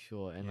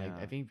bisexual." And like Yeah.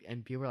 I think,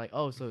 and people were like,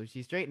 "Oh, so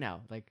she's straight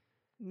now?" Like,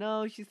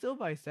 no, she's still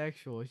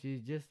bisexual.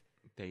 She's just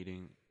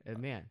Dating a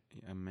man.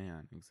 a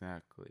man,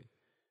 exactly.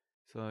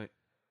 So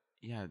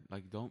yeah,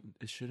 like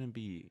it shouldn't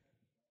be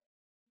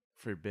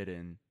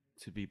forbidden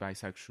to be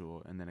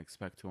bisexual and then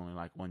expect to only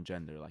like one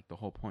gender. Like the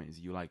whole point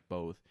is you like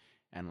both,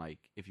 and like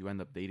if you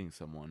end up dating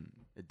someone,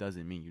 it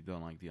doesn't mean you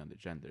don't like the other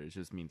gender. It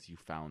just means you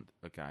found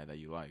a guy that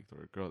you liked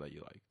or a girl that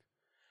you liked.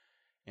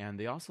 And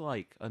they also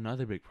like,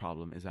 another big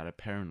problem is that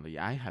apparently,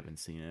 I haven't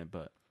seen it,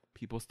 but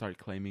people start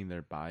claiming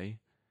they're bi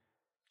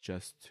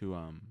just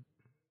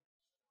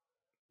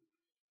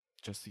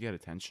to get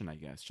attention, I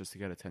guess. Just to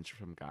get attention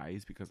from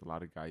guys, because a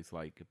lot of guys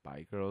like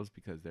bi girls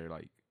because they're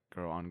like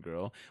girl on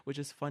girl, which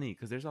is funny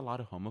because there's a lot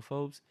of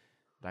homophobes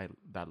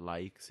that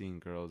like seeing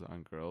girls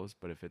on girls,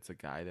 but if it's a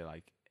guy, they're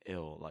like,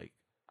 ill, like,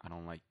 I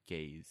don't like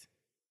gays.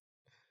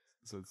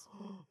 So it's,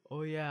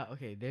 Oh yeah.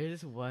 Okay.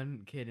 There's this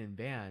one kid in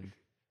band,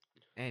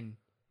 and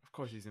of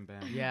course he's in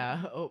band.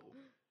 yeah. Oh,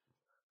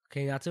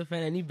 Okay, not to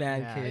offend any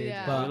band Yeah. kids,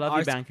 Yeah. but We love our,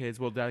 you, band kids.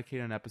 We'll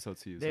dedicate an episode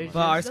to you. There's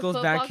sometime. but our The school's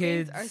football band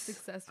kids are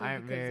successful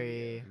aren't because of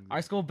very. you.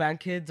 Our school band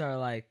kids are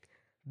like,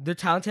 they're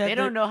talented. They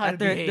don't know how to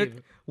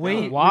behave. Wait,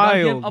 Oh, we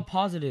gotta give wild. a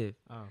positive.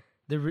 Oh.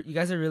 You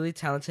guys are really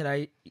talented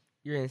at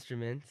your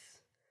instruments.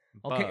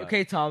 Okay, But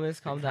okay, Thomas,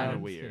 calm they're kinda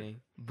down. weird.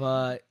 Kidding.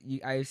 But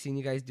I've seen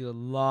you guys do a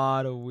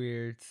lot of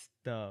weird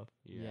stuff.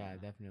 Yeah,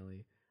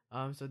 definitely.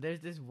 So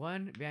there's this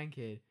one band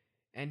kid,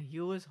 and he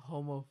was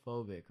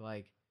homophobic.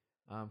 Like,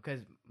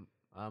 cause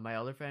my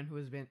other friend who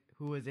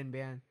was in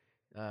band,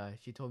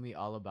 she told me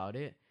all about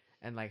it.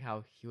 and like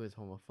how he was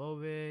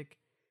homophobic.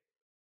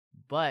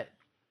 But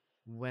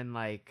when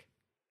like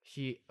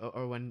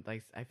or when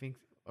like I think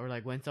or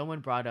like when someone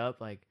brought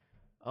up like,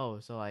 oh,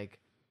 so like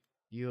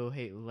you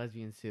hate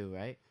lesbians too,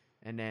 right?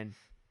 And then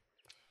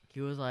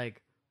he was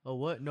like, oh,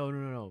 what? No, no,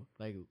 no, no.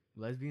 Like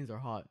lesbians are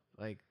hot.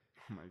 Like,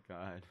 Oh my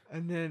god.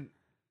 and then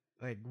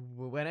like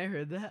when I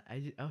heard that,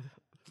 I was,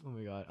 oh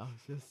my god, I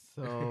was just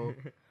so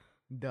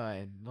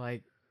done.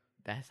 Like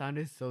that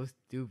sounded so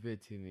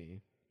stupid to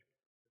me.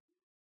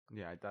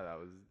 Yeah, I thought that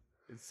was.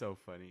 It's so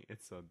funny.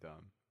 It's so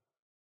dumb.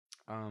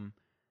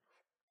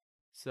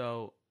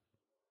 So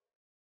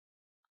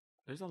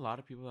there's a lot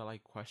of people that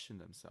like question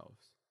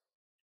themselves,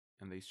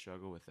 and they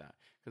struggle with that.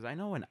 Because I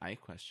know when I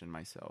questioned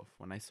myself,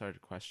 when I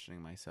started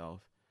questioning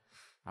myself,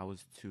 I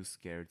was too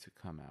scared to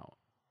come out.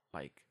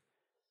 Like,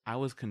 I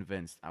was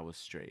convinced I was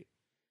straight.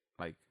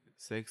 Like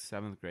 6th,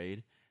 7th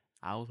grade,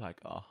 I was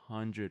like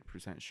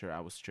 100% sure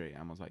I was straight.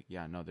 I was like,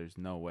 yeah, no, there's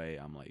no way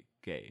I'm like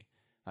gay.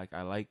 Like,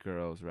 I like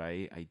girls,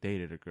 right? I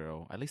dated a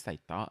girl. At least I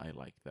thought I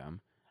liked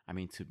them. I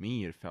mean, to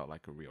me, it felt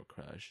like a real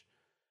crush.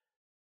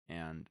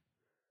 And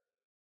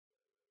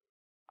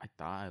I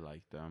thought I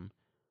liked them,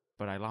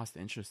 but I lost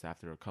interest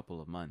after a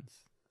couple of months.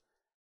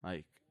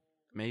 Like,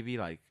 maybe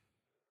like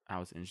I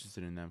was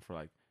interested in them for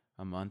like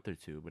a month or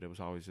two, but it was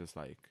always just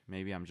like,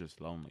 maybe I'm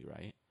just lonely,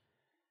 right?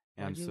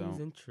 Why'd And you so, lose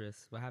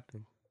interest? What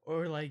happened?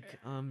 Or like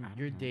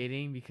you're know.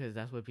 dating because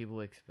that's what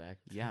people expect.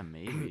 yeah,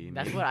 maybe.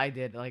 That's maybe. what I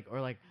did. Like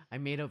or like I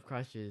made up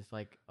crushes.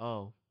 Like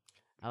oh,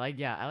 I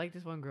like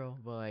this one girl,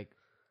 but like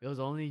it was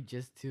only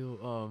just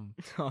to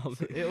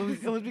it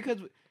was because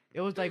it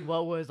was like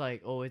what was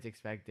like always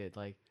expected.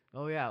 Like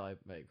oh yeah,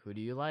 like who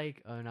do you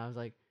like? And I was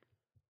like,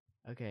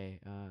 okay,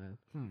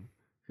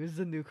 who's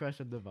the new crush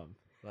of the month?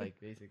 Like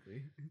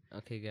basically.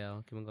 Okay,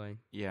 Gail, keep on going.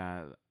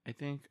 Yeah, I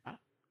think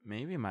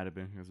maybe it might have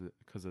been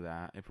because of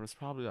that. It was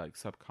probably like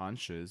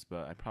subconscious,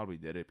 but I probably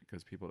did it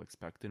because people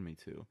expected me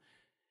to.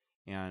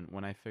 And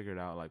when I figured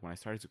out, like when I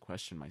started to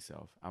question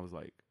myself, I was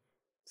like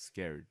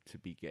scared to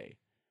be gay.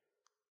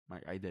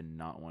 Like I did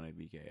not want to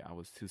be gay. I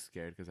was too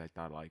scared because I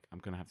thought like I'm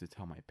gonna have to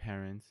tell my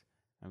parents.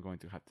 I'm going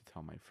to have to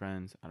tell my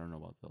friends. I don't know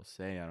what they'll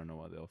say. I don't know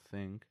what they'll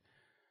think.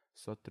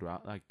 So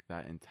throughout like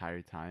that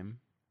entire time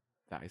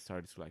that I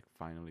started to like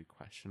finally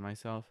question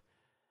myself,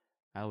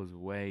 I was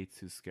way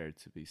too scared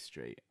to be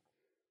straight.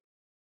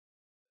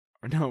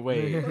 Or no,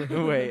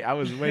 wait. I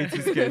was way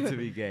too scared to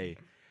be gay.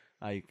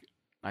 Like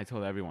I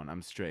told everyone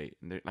I'm straight,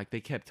 and they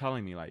kept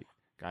telling me like,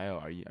 Gael,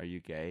 are you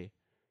gay?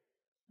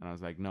 And I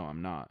was like, no,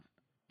 I'm not.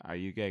 Are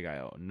you gay,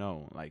 Gael?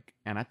 No. Like,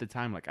 and at the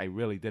time, like I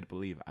really did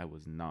believe I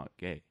was not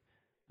gay.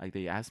 Like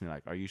they asked me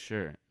like, are you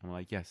sure? I'm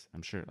like, yes,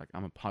 I'm sure. Like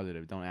I'm a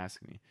positive. Don't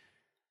ask me.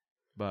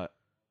 But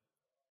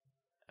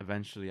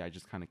eventually, I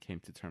just kind of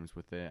came to terms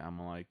with it.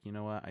 I'm like, you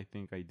know what? I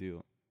think I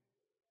do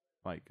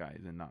like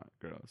guys and not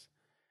girls.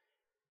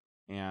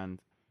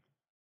 And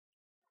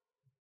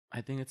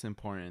I think it's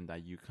important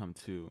that you come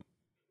to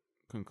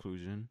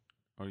conclusion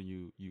or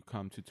you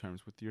come to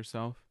terms with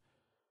yourself,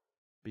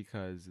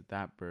 because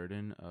that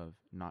burden of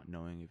not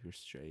knowing if you're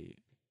straight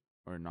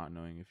or not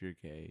knowing if you're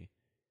gay,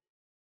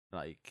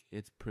 like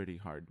it's pretty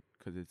hard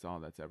because it's all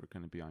that's ever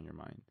going to be on your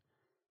mind.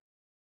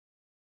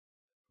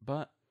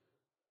 But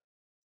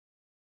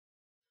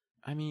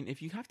I mean,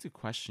 if you have to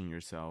question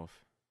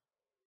yourself,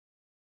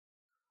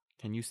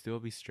 can you still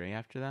be straight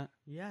after that?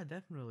 Yeah,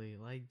 definitely.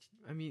 Like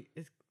I mean,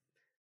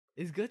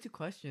 it's good to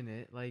question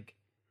it. Like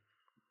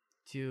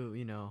to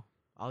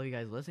all you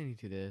guys listening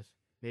to this,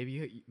 maybe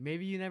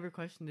you never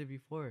questioned it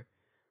before,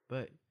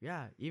 but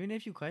yeah, even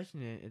if you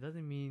question it, it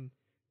doesn't mean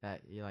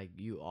that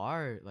you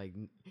are like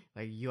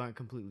you aren't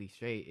completely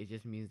straight. It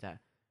just means that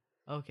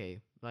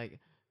okay, like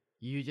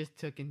you just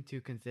took into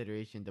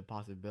consideration the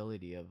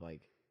possibility of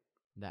like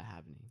that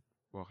happening.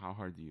 Well, how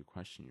hard do you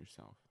question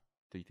yourself?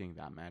 Do you think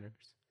that matters?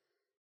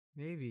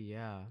 Maybe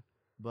yeah,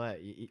 but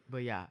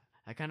yeah,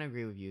 I kind of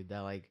agree with you that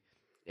like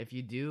if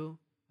you do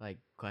like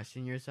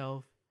question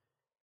yourself.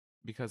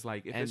 Because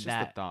like if And it's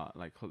just a thought,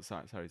 like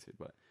sorry to,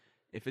 but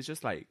if it's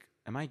just like,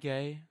 am I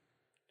gay?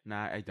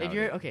 Nah, I doubt If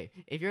you're it.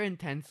 if you're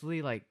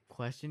intensely like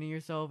questioning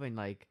yourself and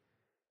like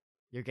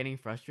you're getting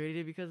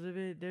frustrated because of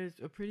it, there's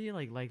a pretty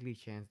like likely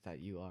chance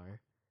that you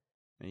are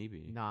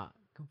Maybe. not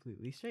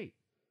completely straight,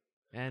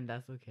 and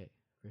that's okay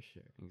for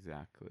sure.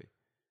 Exactly.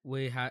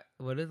 Wait,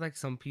 what is like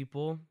some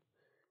people,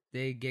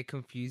 they get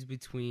confused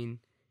between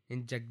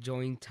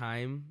enjoying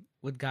time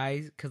with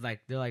guys because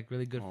like they're like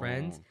really good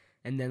friends, Oh,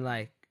 and then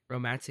like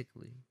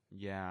romantically.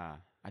 yeah.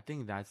 I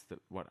think that's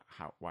why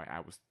I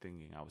was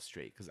thinking I was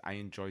straight, because I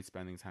enjoyed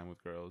spending time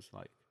with girls.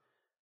 Like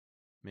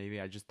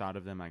maybe I just thought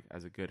of them like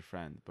as a good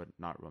friend, but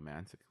not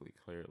romantically,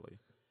 clearly.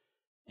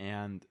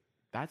 And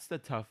that's the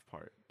tough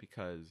part,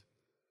 because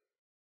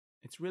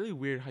it's really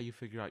weird how you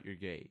figure out you're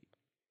gay.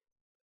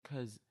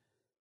 Because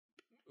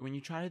when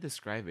you try to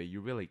describe it,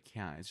 you really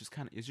can't.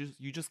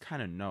 You just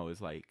kind of know.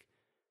 It's like,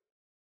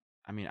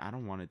 I mean, I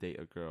don't want to date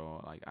a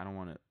girl. Like, I don't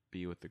want to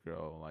be with the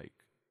girl. Like,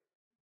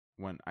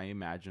 when I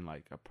imagine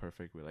like a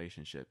perfect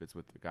relationship, it's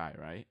with the guy,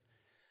 right?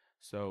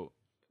 So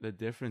the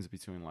difference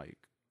between like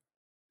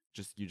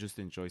you just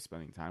enjoy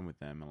spending time with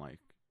them and like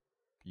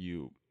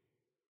you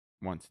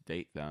want to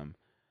date them,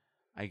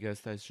 I guess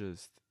that's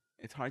just,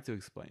 it's hard to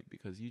explain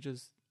because you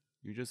just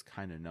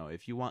kind of know.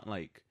 If you want,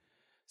 like,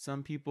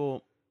 some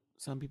people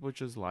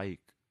just like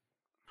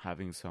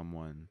having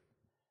someone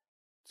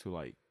to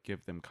like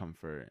give them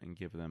comfort and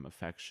give them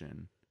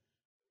affection,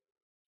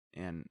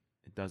 and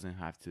it doesn't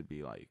have to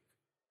be like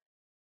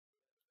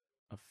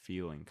a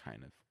feeling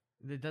kind of.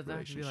 It doesn't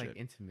have to be like relationship.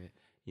 intimate.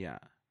 Yeah.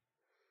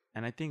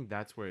 And I think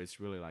that's where it's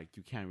really like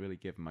you can't really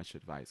give much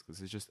advice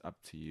because it's just up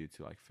to you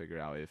to like figure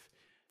out if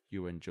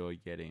you enjoy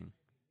getting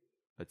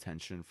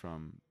attention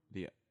from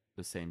the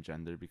same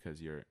gender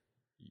because you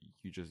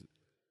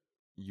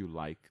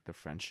like the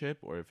friendship,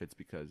 or if it's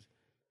because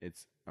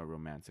it's a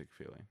romantic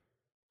feeling.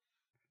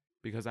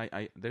 Because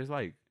I there's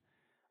like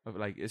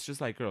it's just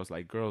like girls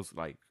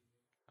like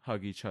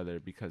hug each other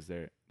because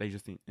they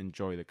just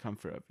enjoy the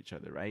comfort of each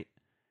other, right?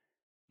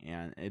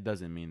 And it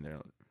doesn't mean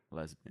they're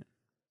lesbian.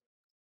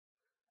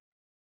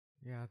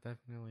 Yeah,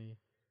 definitely.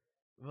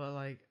 Well,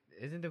 like,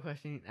 isn't the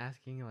question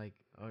asking like,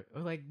 or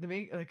like the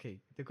main? Okay,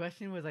 the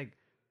question was like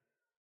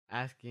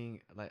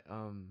asking like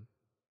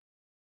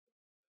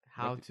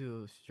how What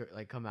to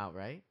like come out,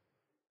 right?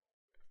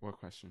 What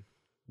question?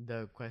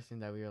 The question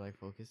that we were like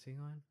focusing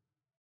on.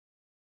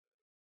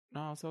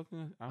 No, I was focusing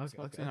on Isaac's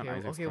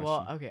Okay. question.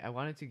 Well, okay. I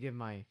wanted to give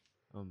my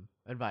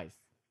advice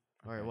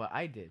or Okay. what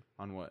I did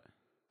On what?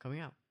 coming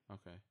out.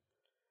 Okay.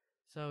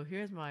 So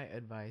here's my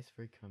advice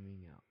for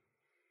coming out.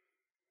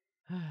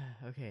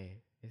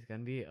 Okay, it's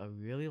gonna be a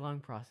really long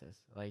process.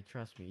 Like,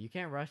 trust me, you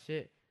can't rush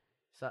it.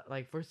 So,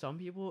 like, for some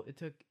people, it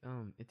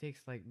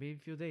takes like maybe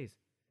a few days,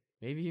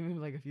 maybe even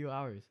like a few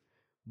hours.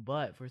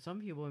 But for some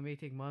people, it may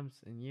take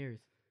months and years.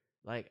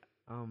 Like,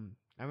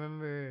 I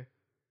remember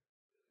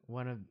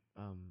one of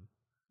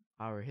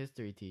our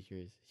history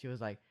teachers. She was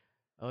like,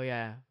 "Oh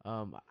yeah,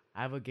 I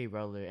have a gay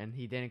brother, and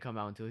he didn't come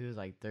out until he was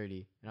like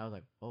 30." And I was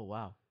like, "Oh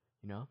wow,"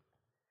 you know.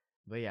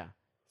 But yeah,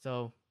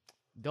 so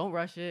don't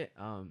rush it.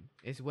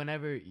 It's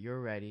whenever you're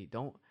ready.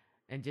 Don't,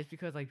 and just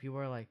because like people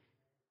are like,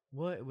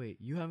 "What? Wait,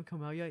 you haven't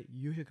come out yet?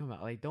 You should come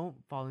out." Like, don't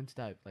fall into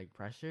that like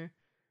pressure.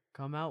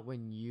 Come out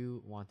when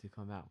you want to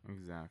come out.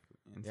 Exactly.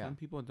 And Yeah. some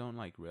people don't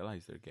like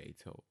realize they're gay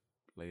till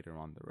later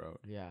on the road.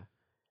 Yeah,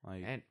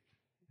 Like, and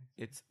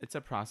it's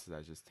a process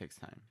that just takes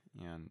time.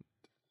 And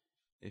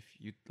if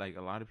you like,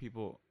 a lot of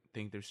people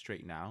think they're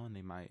straight now, and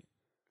they might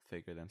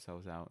figure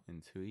themselves out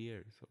in 2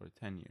 years or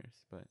 10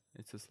 years, but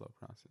it's a slow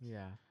process.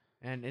 yeah,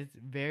 and it's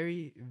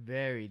very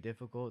very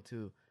difficult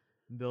to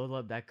build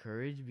up that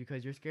courage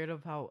because you're scared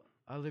of how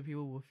other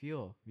people will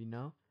feel. You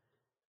know,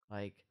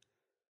 like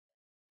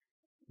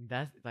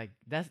that's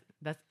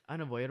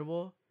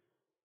unavoidable.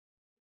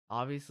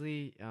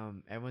 Obviously,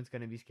 everyone's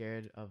gonna be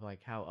scared of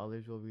like how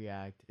others will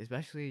react,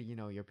 especially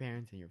your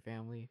parents and your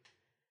family.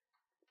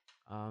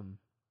 Um,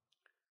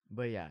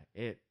 but yeah,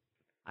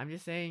 I'm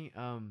just saying,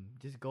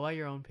 just go at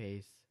your own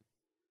pace.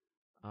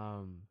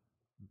 Um,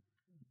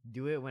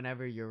 do it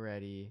whenever you're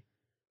ready,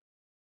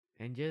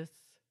 and just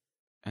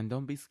And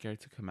don't be scared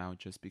to come out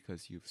just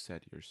because you've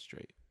said you're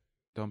straight.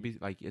 Don't be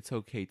like, it's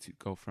okay to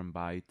go from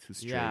bi to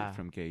straight, Yeah.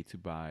 from gay to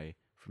bi,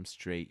 from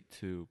straight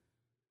to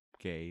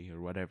gay, or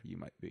whatever you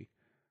might be.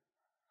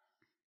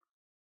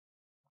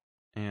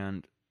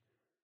 And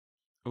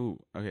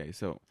okay,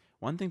 so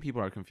one thing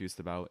people are confused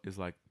about is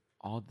like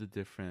all the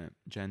different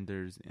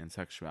genders and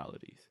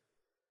sexualities.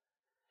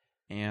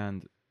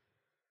 And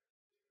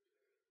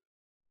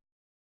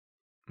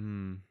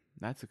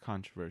that's a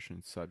controversial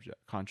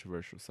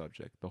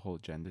subject, the whole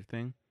gender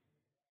thing.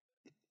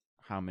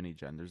 How many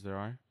genders there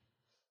are,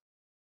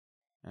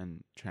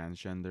 and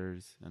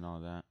transgenders and all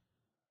that.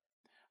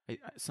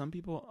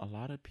 A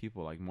lot of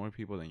people, like more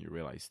people than you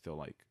realize, still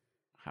like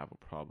have a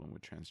problem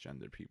with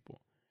transgender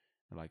people.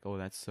 They're like, "Oh,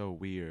 that's so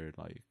weird."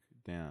 Like,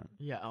 damn.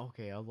 yeah.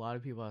 Okay, a lot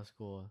of people at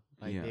school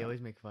like they Yeah.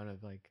 always make fun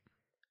of like,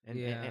 and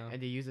Yeah.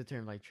 and they use the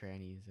term like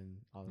trannies and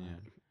all Yeah.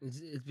 that.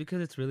 It's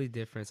because it's really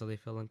different, so they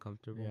feel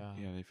uncomfortable. Yeah.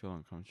 Yeah, they feel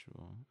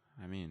uncomfortable.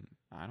 I mean,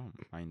 I don't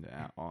mind it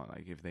at all.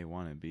 Like, if they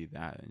want to be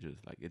that, and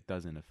just like it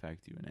doesn't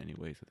affect you in any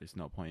way, so there's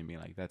no point in being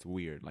like, that's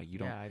weird. Like, you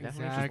don't. Yeah, I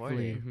definitely support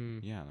Exactly. it.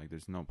 Mhm. Yeah, like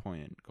there's no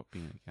point in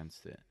being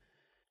against it.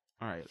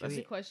 All right, Is let's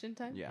it question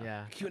time? yeah.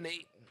 Yeah.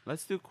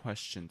 Let's do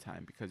question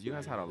time because you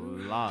guys had a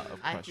lot of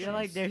I questions. feel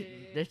like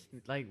there's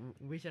like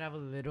we should have a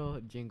little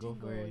jingle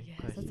for Jingle, yes,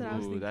 that's questions. what I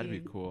was Ooh, that'd be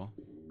thinking. cool.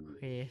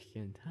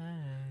 Question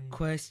time.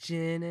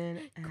 Question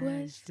and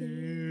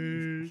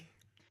Question.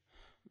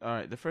 All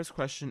right, the first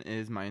question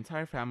is: my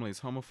entire family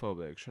is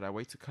homophobic. Should I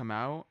wait to come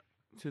out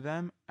to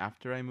them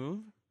after I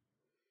move?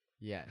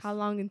 Yes. How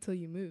long until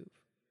you move?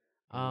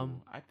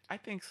 Um. Ooh, I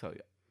think so.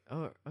 Yeah.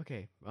 Oh.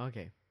 Okay.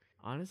 Okay.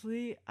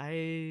 Honestly,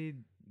 I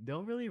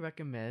don't really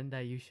recommend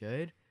that you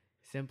should,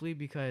 simply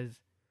because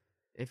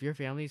if your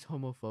family's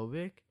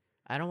homophobic,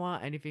 I don't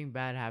want anything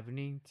bad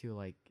happening to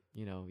like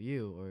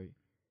you or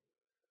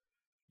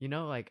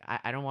like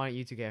I don't want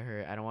you to get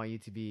hurt. I don't want you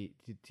to be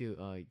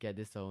to get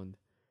disowned.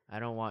 I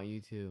don't want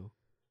you to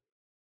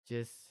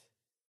just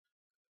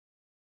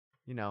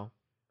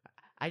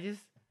I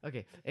just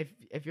okay,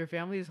 if your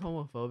family is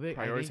homophobic,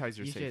 I think Prioritize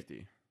your you should-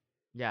 safety.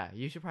 yeah,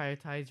 you should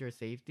prioritize your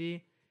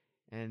safety,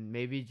 and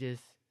maybe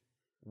just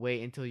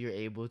wait until you're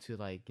able to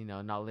like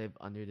not live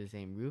under the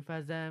same roof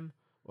as them,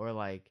 or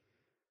like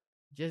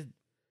just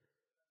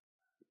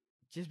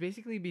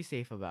basically be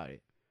safe about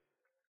it.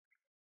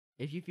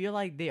 If you feel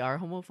like they are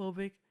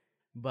homophobic,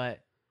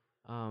 but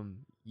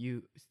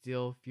you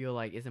still feel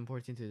like it's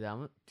important to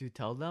them to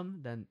tell them,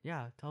 then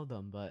yeah, tell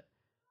them. But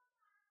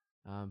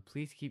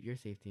please keep your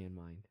safety in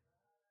mind.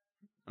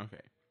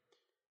 Okay.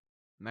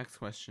 Next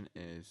question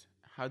is,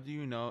 how do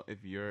you know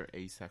if you're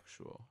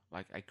asexual?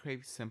 Like, I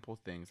crave simple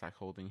things like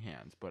holding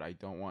hands, but I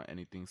don't want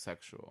anything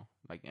sexual,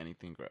 like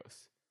anything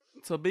gross.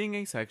 So being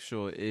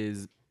asexual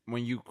is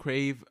when you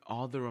crave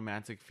all the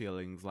romantic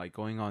feelings, like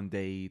going on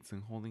dates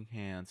and holding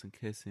hands and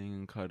kissing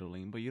and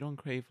cuddling, but you don't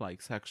crave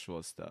like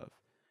sexual stuff,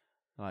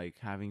 like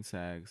having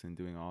sex and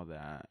doing all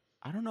that.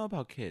 I don't know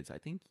about kids. I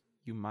think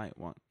you might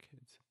want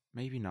kids.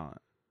 Maybe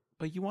not.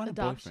 But you want a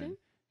Adoption? boyfriend.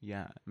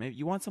 Yeah, maybe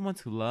you want someone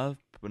to love,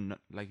 but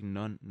like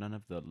none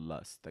of the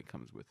lust that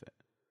comes with it.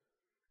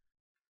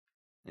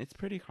 It's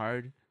pretty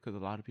hard because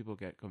a lot of people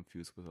get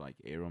confused with like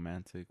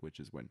aromantic, which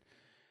is when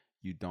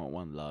you don't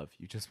want love,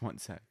 you just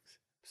want sex.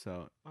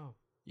 So Oh.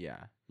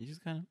 yeah, you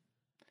just kind of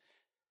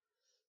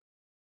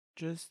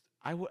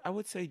I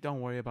would say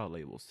don't worry about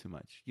labels too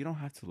much. You don't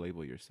have to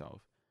label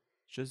yourself.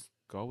 Just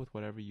go with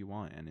whatever you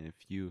want, and if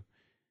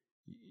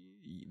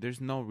there's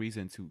no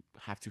reason to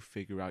have to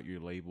figure out your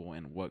label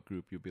and what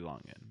group you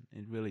belong in.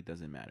 It really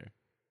doesn't matter.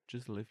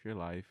 Just live your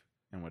life,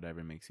 and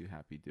whatever makes you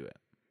happy, do it.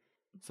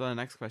 So the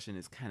next question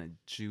is kind of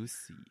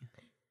juicy.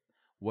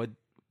 What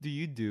do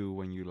you do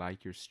when you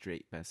like your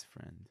straight best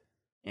friend?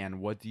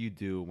 And what do you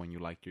do when you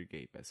like your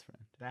gay best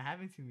friend? That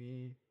happened to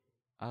me.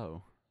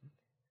 Oh.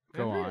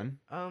 Go Remember?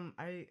 on.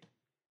 I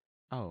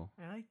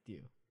liked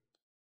you.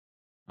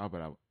 Oh,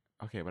 but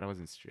I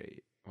wasn't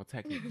straight. Well,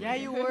 technically. Yeah,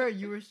 you were.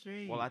 You were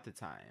straight. Well, at the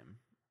time.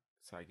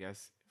 So I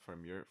guess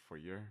for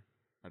your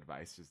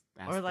advice, just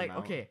ask or like, them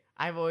out. okay,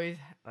 I've always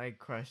like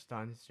crushed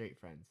on straight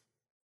friends.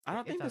 I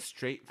don't It's think a- the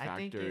straight I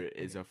think factor it-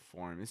 is a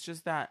form. It's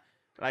just that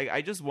like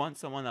I just want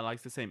someone that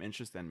likes the same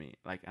interest in me.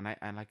 Like, and I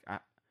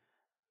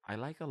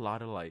like a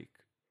lot of like.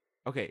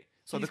 Okay,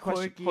 so He's the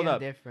question. quirky Hold and up.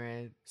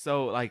 different.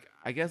 So like,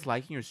 I guess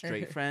liking your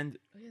straight friend.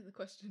 Oh yeah, the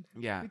question.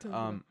 Yeah. We talked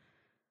about-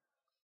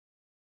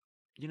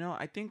 You know,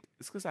 I think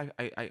it's because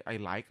I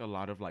like a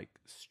lot of like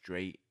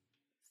straight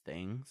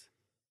things.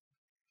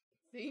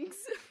 Things?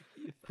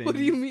 Things. What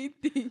do you mean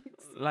things?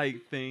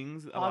 Like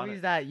things. A lot Hobbies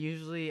of that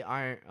usually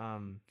aren't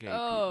gay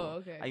Oh,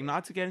 people. okay. Like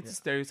not to get into Yeah.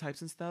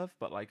 stereotypes and stuff,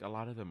 but like a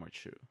lot of them are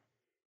true.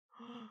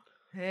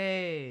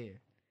 Hey.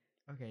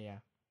 Okay, yeah.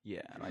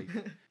 Yeah, like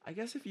I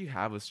guess if you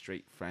have a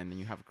straight friend and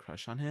you have a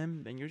crush on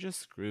him, then you're just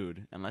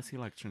screwed unless he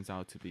like turns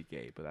out to be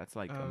gay. But that's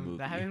like a movie.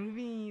 That happened with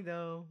me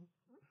though.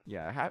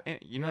 Yeah,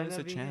 you know, might there's a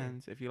not be gay.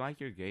 chance if you like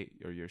your gay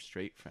or your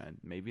straight friend,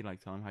 maybe like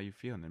tell him how you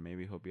feel, and then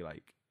maybe he'll be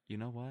like, you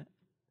know what,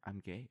 I'm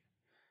gay.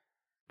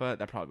 But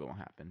that probably won't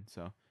happen.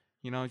 So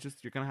you know,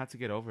 just you're gonna have to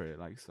get over it.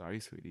 Like, sorry,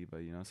 sweetie,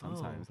 but you know,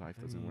 sometimes life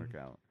I doesn't work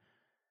mean- out.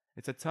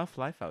 It's a tough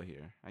life out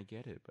here. I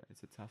get it, but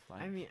it's a tough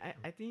life. I mean,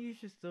 I think you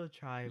should still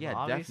try. Yeah,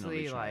 but definitely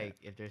obviously, try it. like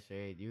if they're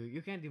straight, you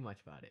can't do much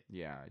about it.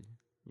 yeah,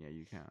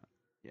 you can't.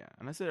 Yeah,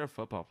 unless they're a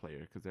football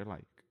player, because they're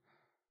like,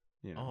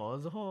 you know. Oh,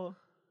 as a whole.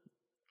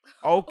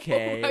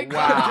 Okay. Oh my wow.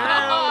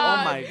 God.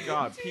 Oh my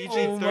god. PG Oh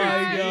 13. my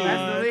God.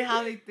 That's literally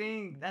how they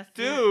think. That's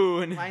their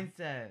Dude.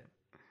 mindset.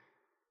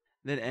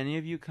 Did any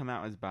of you come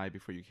out as bi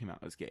before you came out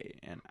as gay?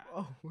 And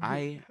Oh,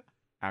 I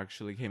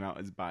actually came out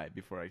as bi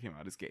before I came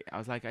out as gay. I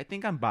was like, I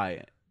think I'm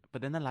bi.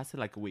 But then that lasted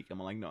like a week.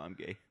 I'm like, no, I'm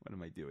gay. What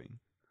am I doing?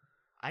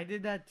 I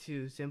did that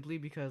too, simply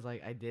because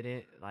like I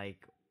didn't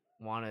like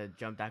want to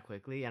jump that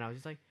quickly, and I was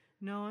just like,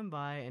 no, I'm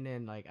bi. And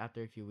then like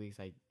after a few weeks,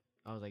 I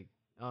was like,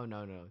 oh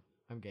no,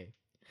 I'm gay.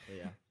 So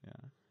yeah.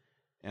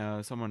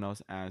 Yeah. Someone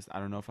else asked, I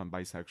don't know if I'm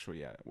bisexual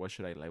yet. What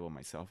should I label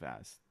myself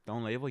as?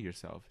 Don't label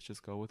yourself.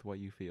 Just go with what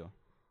you feel.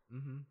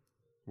 Mm-hmm.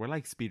 We're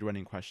like speed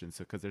running questions,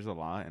 so because there's a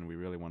lot and we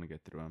really want to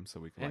get through them, so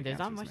we can. And like, there's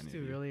not answer as much many to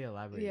of you. really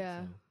elaborate.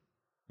 Yeah. So.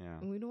 Yeah.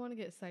 And we don't want to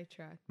get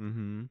sidetracked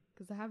Mm-hmm.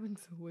 because that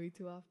happens way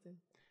too often.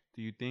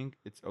 Do you think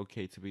it's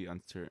okay to be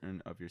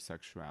uncertain of your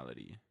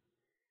sexuality?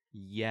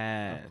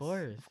 Yes.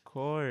 course. Of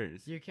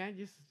course. You can't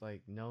just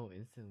like know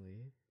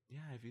instantly. Yeah,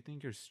 if you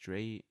think you're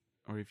straight,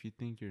 or if you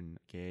think you're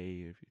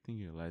gay, if you think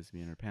you're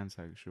lesbian or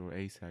pansexual or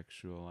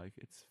asexual, like,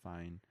 it's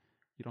fine.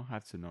 You don't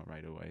have to know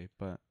right away,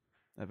 but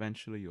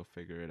eventually you'll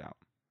figure it out.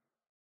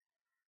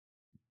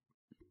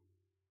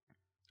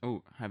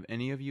 Oh, have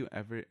any of you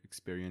ever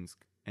experienced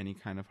any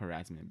kind of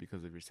harassment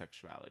because of your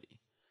sexuality?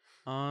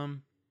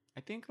 I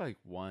think like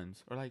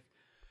once, or like,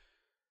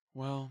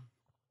 well,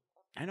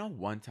 I know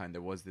one time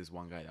there was this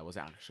one guy that was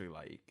actually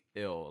like,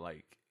 ill,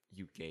 like,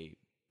 you gay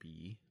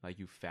B, like,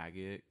 you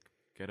faggot,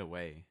 get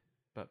away.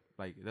 But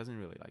like, it doesn't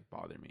really like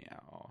bother me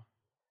at all.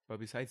 But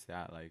besides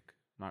that, like,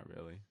 not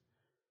really.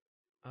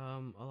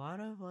 A lot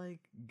of like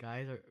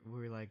guys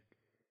were like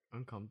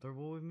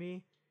uncomfortable with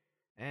me,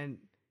 and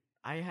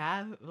I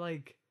have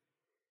like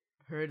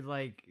heard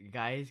like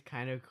guys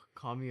kind of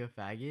call me a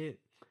faggot,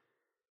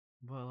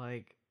 but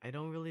like I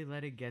don't really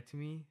let it get to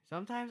me.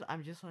 Sometimes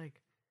I'm just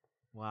like,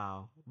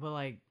 wow, but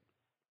like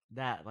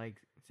that like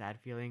sad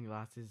feeling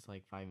lasts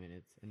like 5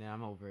 minutes, and then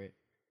I'm over it.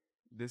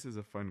 This is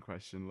a fun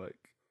question.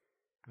 Like,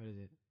 What is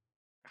it?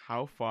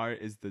 how far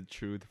is the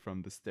truth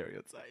from the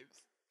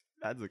stereotypes?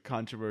 That's a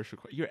controversial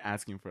question. You're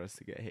asking for us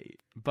to get hate.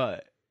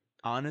 But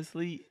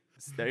honestly,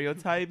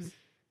 stereotypes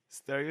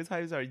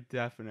are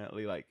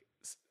definitely like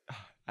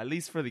at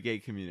least for the gay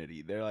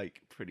community, they're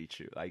like pretty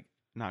true. Like,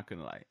 not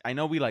gonna lie. I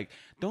know we like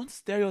don't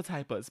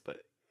stereotype us, but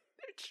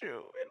they're true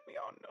and we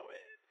all know it.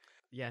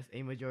 Yes,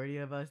 a majority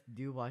of us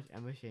do watch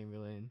Emma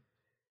Chamberlain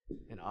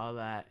and all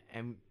that,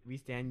 and we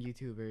stand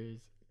YouTubers.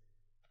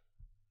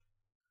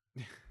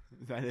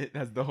 Is that it?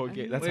 That's the whole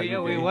gay. That's Wait, how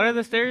you're wait, gay? what are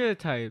the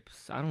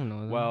stereotypes? I don't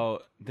know them.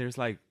 Well, there's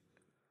like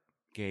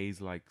gays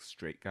like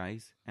straight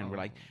guys, and we're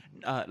like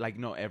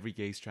no, every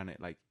gay's trying to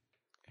like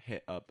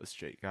hit up a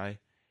straight guy,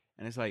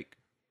 and it's like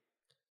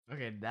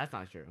Okay, that's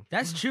not true.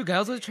 That's true.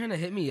 Gael's was trying to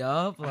hit me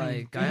up.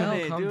 Like,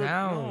 Gael, calm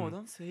down. No,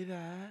 don't say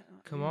that.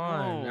 Come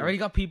on. No. I already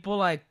got people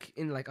like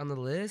in like on the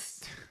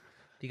list.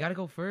 You gotta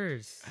go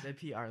first. The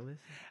PR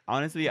list.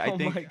 Honestly, I Oh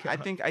think my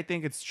God. I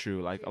think it's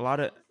true. Like a lot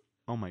of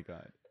oh my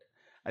god,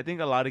 I think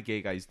a lot of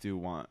gay guys do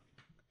want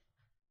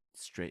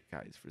straight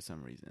guys for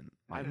some reason.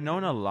 I've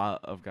known a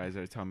lot of guys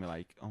that are telling me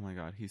like, oh my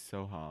god, he's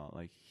so hot,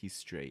 like he's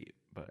straight.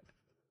 But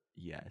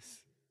yes,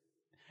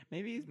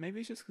 maybe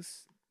it's just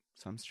because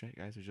some straight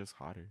guys are just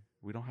hotter.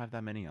 We don't have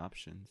that many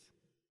options.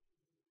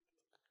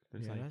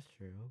 There's Yeah, like that's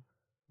true.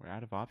 we're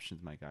out of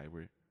options, my guy.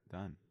 We're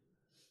done.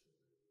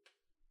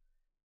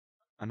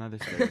 Another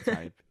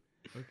stereotype.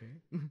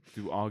 Okay.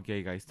 Do all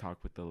gay guys talk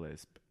with the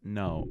lisp?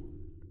 No.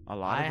 A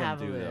lot I of have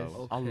them a do lisp.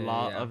 though. A Okay,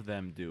 lot yeah. of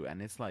them do,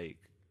 and it's like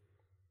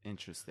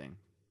interesting.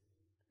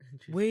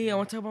 Wait, I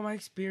want to talk about my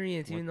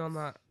experience, even though I'm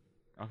not.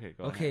 Okay,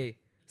 go Okay,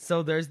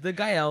 so there's the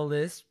Gael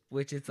list,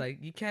 which it's like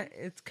you can't.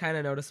 It's kind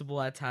of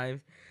noticeable at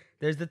times.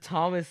 There's the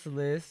Thomas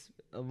list,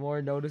 a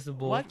more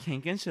noticeable. What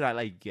kinkin should I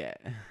like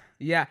get?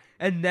 Yeah,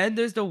 and then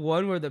there's the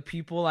one where the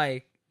people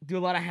like do a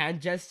lot of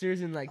hand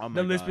gestures and like Oh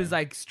the my lisp God. is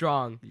like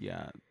strong.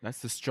 Yeah, that's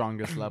the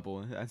strongest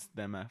level. That's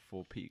them at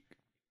full peak.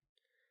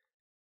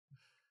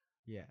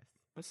 Yes.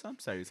 But some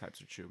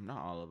stereotypes are true.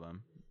 Not all of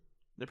them.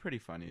 They're pretty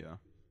funny though.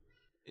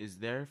 Is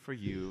there for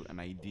you an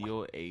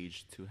ideal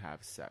age to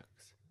have sex?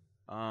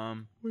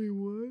 Wait,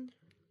 what?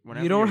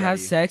 Whenever You don't you're have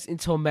ready. sex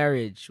until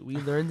marriage. We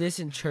learned this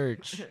in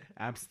church.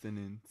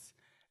 Abstinence.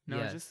 No,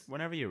 Yes. just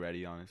whenever you're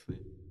ready. Honestly.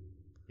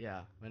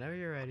 Yeah, whenever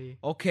you're ready.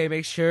 Okay,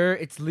 make sure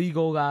it's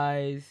legal,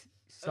 guys.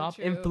 Stop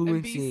True. And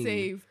influencing. be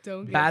safe.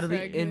 Don't get Badly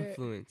pregnant.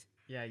 influenced.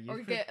 Yeah, use, Or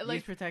use get,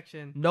 like-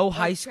 protection. No Or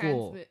high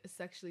school.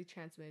 Sexually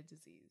transmitted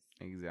disease.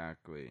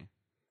 Exactly.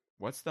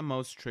 What's the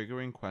most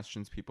triggering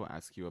questions people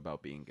ask you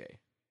about being gay?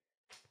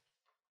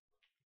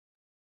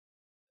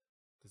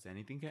 Does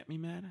anything get me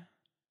mad?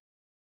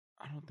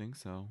 I don't think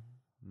so.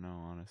 No,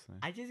 honestly.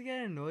 I just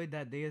get annoyed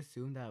that they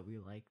assume that we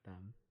like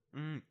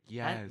them.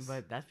 Yes.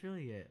 But that's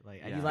really it.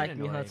 Like, I Yeah. You just like get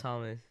me, huh, annoyed.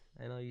 Thomas?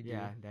 I know you do.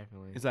 Yeah,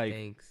 definitely. It's like,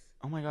 Thanks.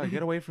 oh my god,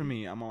 get away from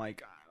me. I'm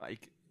like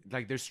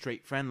their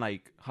straight friend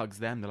like hugs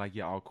them. They're like,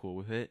 yeah, all cool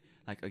with it.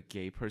 Like a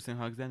gay person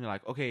hugs them. They're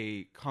like,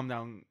 okay, calm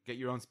down, get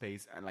your own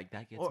space, and like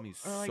that gets me or,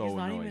 so like, it's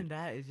not annoyed. even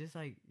that. It's just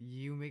like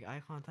you make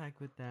eye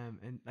contact with them,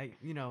 and like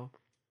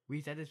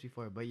we said this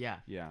before, but yeah,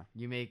 Yeah.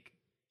 you make.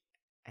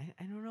 I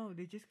don't know.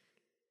 They just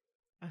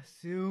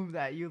assume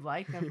that you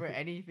like them for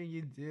anything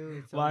you do.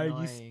 It's so Why are you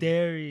annoying.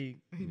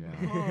 staring? I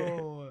Yeah.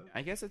 know.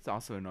 I guess it's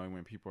also annoying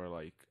when people are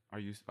like, are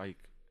you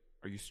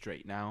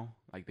straight now?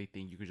 Like they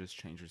think you could just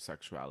change your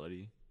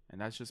sexuality, and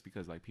that's just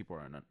because like people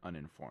are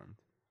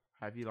uninformed.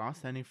 Have you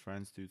lost any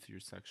friends due to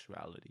your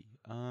sexuality?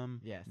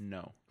 Yes.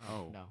 No.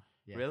 Oh. No.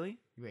 Yes. Really?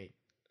 Wait.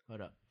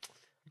 Hold up.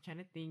 I'm trying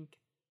to think.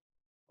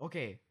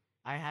 Okay,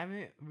 I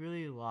haven't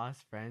really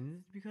lost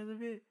friends because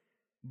of it,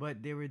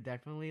 but they were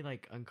definitely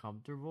like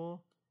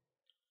uncomfortable.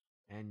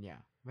 And yeah,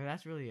 but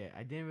that's really it.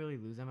 I didn't really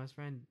lose them as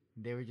friends.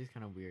 They were just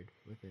kind of weird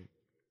with it.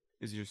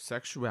 Is your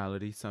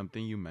sexuality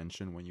something you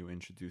mention when you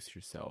introduce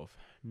yourself?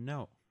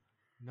 No.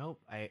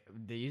 Nope.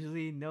 They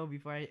usually know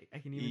before I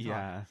can even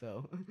Yeah. talk.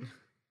 So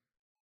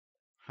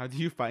How do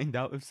you find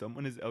out if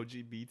someone is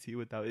LGBT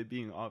without it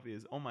being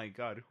obvious? Oh my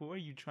god, who are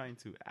you trying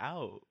to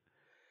out?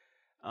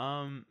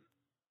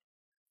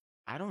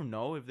 I don't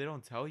know. If they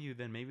don't tell you,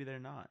 then maybe they're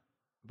not.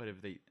 But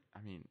if they,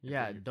 I mean, if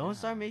yeah, they're- don't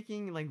start yeah.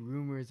 making like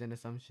rumors and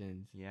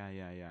assumptions. Yeah.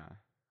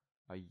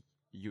 Like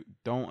you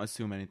don't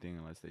assume anything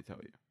unless they tell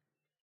you.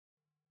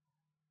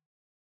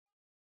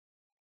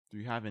 Do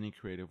you have any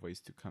creative ways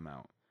to come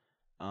out?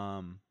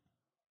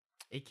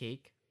 A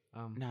cake.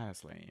 Nah,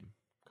 that's lame.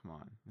 Come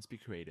on, let's be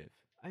creative.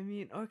 I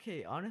mean,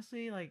 okay,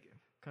 honestly, like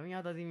coming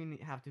out doesn't even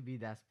have to be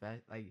that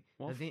special. Like,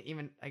 Well, doesn't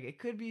even like it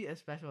could be a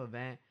special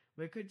event,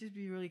 but it could just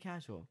be really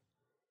casual.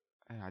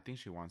 I think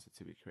she wants it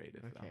to be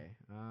creative. Okay.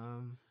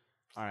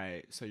 All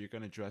right, so you're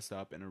gonna dress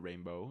up in a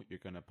rainbow. You're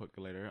gonna put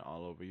glitter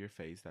all over your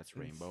face. That's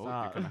rainbow.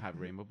 Stop. You're gonna have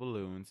rainbow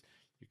balloons.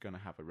 You're gonna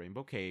have a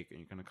rainbow cake, and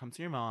you're gonna come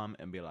to your mom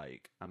and be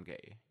like, "I'm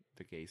gay,"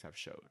 the gays have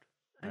showed.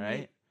 I All mean,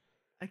 right.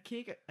 a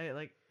cake,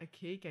 like a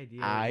cake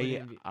idea. I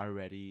wouldn't be-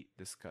 already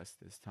discussed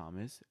this,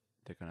 Thomas.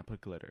 They're gonna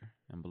put glitter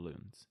and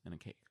balloons in a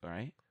cake. All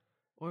right.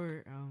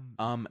 or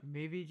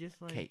maybe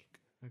just like Cake.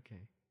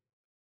 Okay.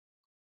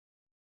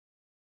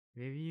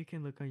 Maybe you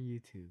can look on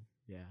YouTube.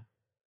 Yeah.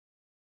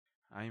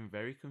 I am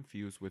very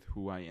confused with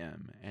who I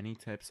am. Any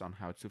tips on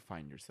how to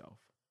find yourself?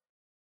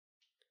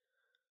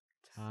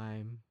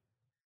 Time.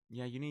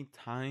 Yeah, you need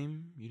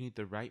time, you need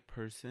the right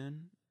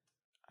person,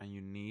 and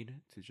you need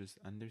to just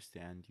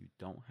understand you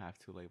don't have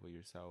to label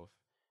yourself.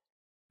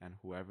 And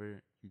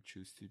whoever you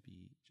choose to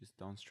be, just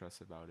don't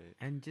stress about it.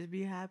 And just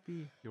be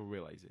happy. You'll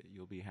realize it.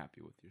 You'll be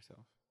happy with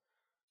yourself.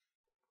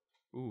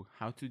 Ooh,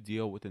 how to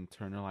deal with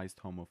internalized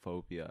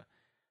homophobia.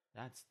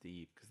 That's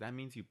deep, because that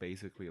means you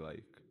basically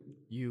like...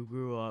 You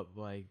grew up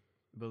like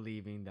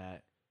believing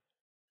that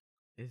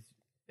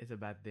it's a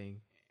bad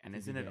thing. And to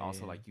isn't be it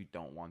also gay. like you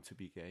don't want to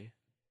be gay?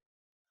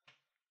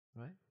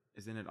 What?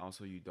 Isn't it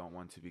also you don't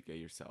want to be gay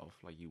yourself?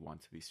 Like you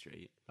want to be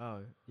straight? Oh,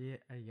 yeah,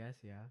 I guess,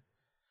 yeah.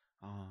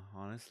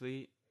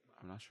 Honestly,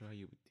 I'm not sure how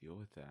you would deal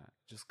with that.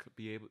 Just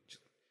be able...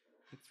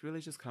 It's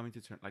really just coming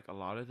to terms. Like a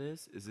lot of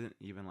this isn't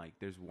even like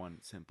there's one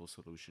simple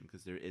solution,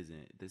 because there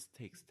isn't. This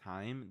takes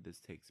time. This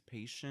takes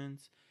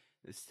patience.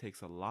 This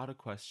takes a lot of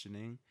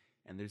questioning.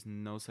 And there's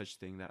no such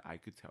thing that I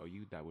could tell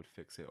you that would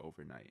fix it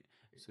overnight.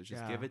 So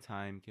just give Yeah. it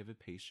time, give it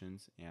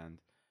patience, and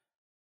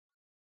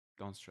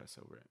don't stress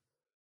over it.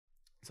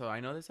 So I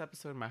know this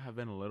episode might have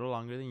been a little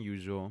longer than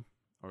usual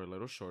or a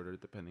little shorter,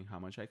 depending how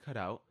much I cut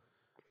out.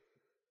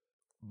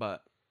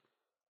 But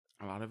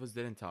a lot of us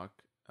didn't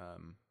talk.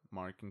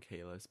 Mark and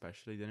Kayla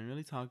especially didn't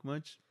really talk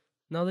much.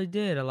 No, they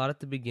did a lot at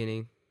the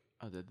beginning.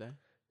 Oh, did they?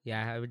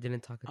 Yeah, I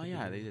didn't talk at Oh the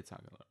yeah, beginning. they did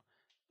talk a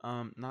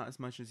little. Not as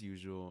much as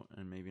usual,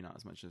 and maybe not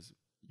as much as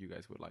you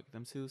guys would like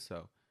them to.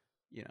 So,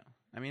 you know,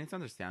 I mean, it's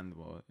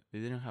understandable. They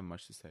didn't have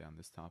much to say on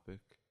this topic.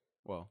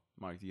 Well,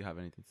 Mark, do you have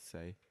anything to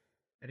say?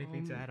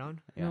 Anything to add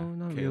on? No,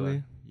 not Kayla,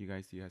 really. Do you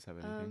guys have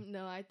anything?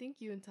 No, I think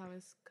you and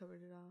Thomas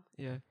covered it all.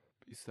 Yeah.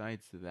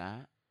 Besides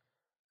that,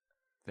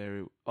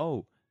 if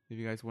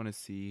you guys want to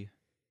see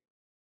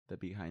the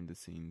behind the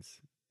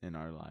scenes in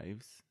our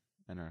lives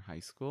in our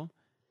high school,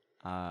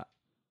 I'm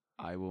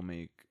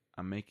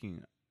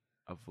making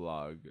a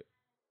vlog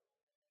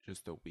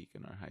just a week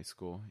in our high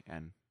school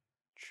and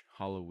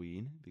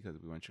Halloween, because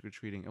we went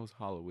trick-or-treating. It was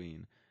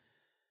Halloween.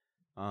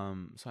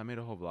 So I made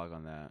a whole vlog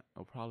on that.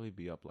 It'll probably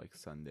be up like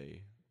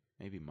Sunday,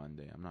 maybe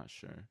Monday, I'm not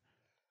sure.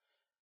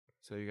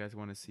 So you guys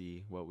want to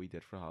see what we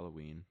did for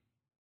Halloween,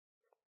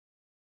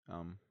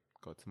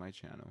 go to my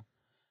channel.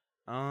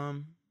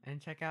 And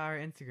check out our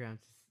Instagram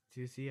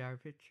to see our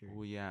picture.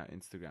 Oh yeah,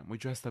 Instagram. We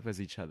dressed up as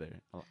each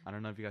other. I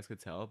don't know if you guys could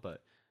tell,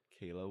 but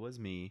Kayla was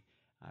me.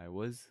 I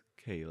was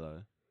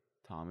Kayla.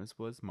 Thomas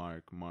was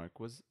Mark. Mark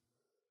was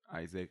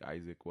Isaac.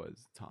 Isaac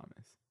was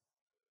Thomas.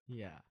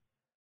 Yeah.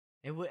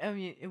 I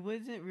mean, it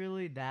wasn't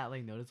really that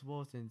like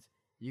noticeable since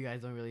you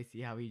guys don't really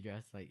see how we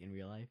dress like in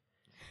real life.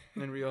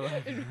 In real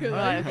life. In real Oh,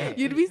 life, okay.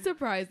 you'd be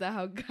surprised at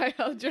how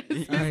Gael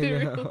dresses I in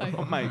real know. life.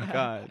 Oh my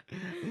god.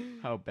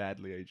 How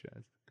badly I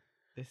dressed.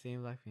 The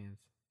same black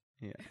pants.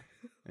 Yeah.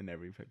 In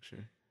every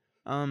picture.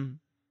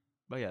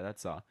 But yeah,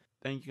 that's all.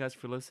 Thank you guys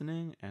for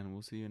listening, and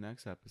we'll see you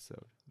next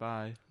episode.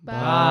 Bye.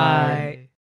 Bye.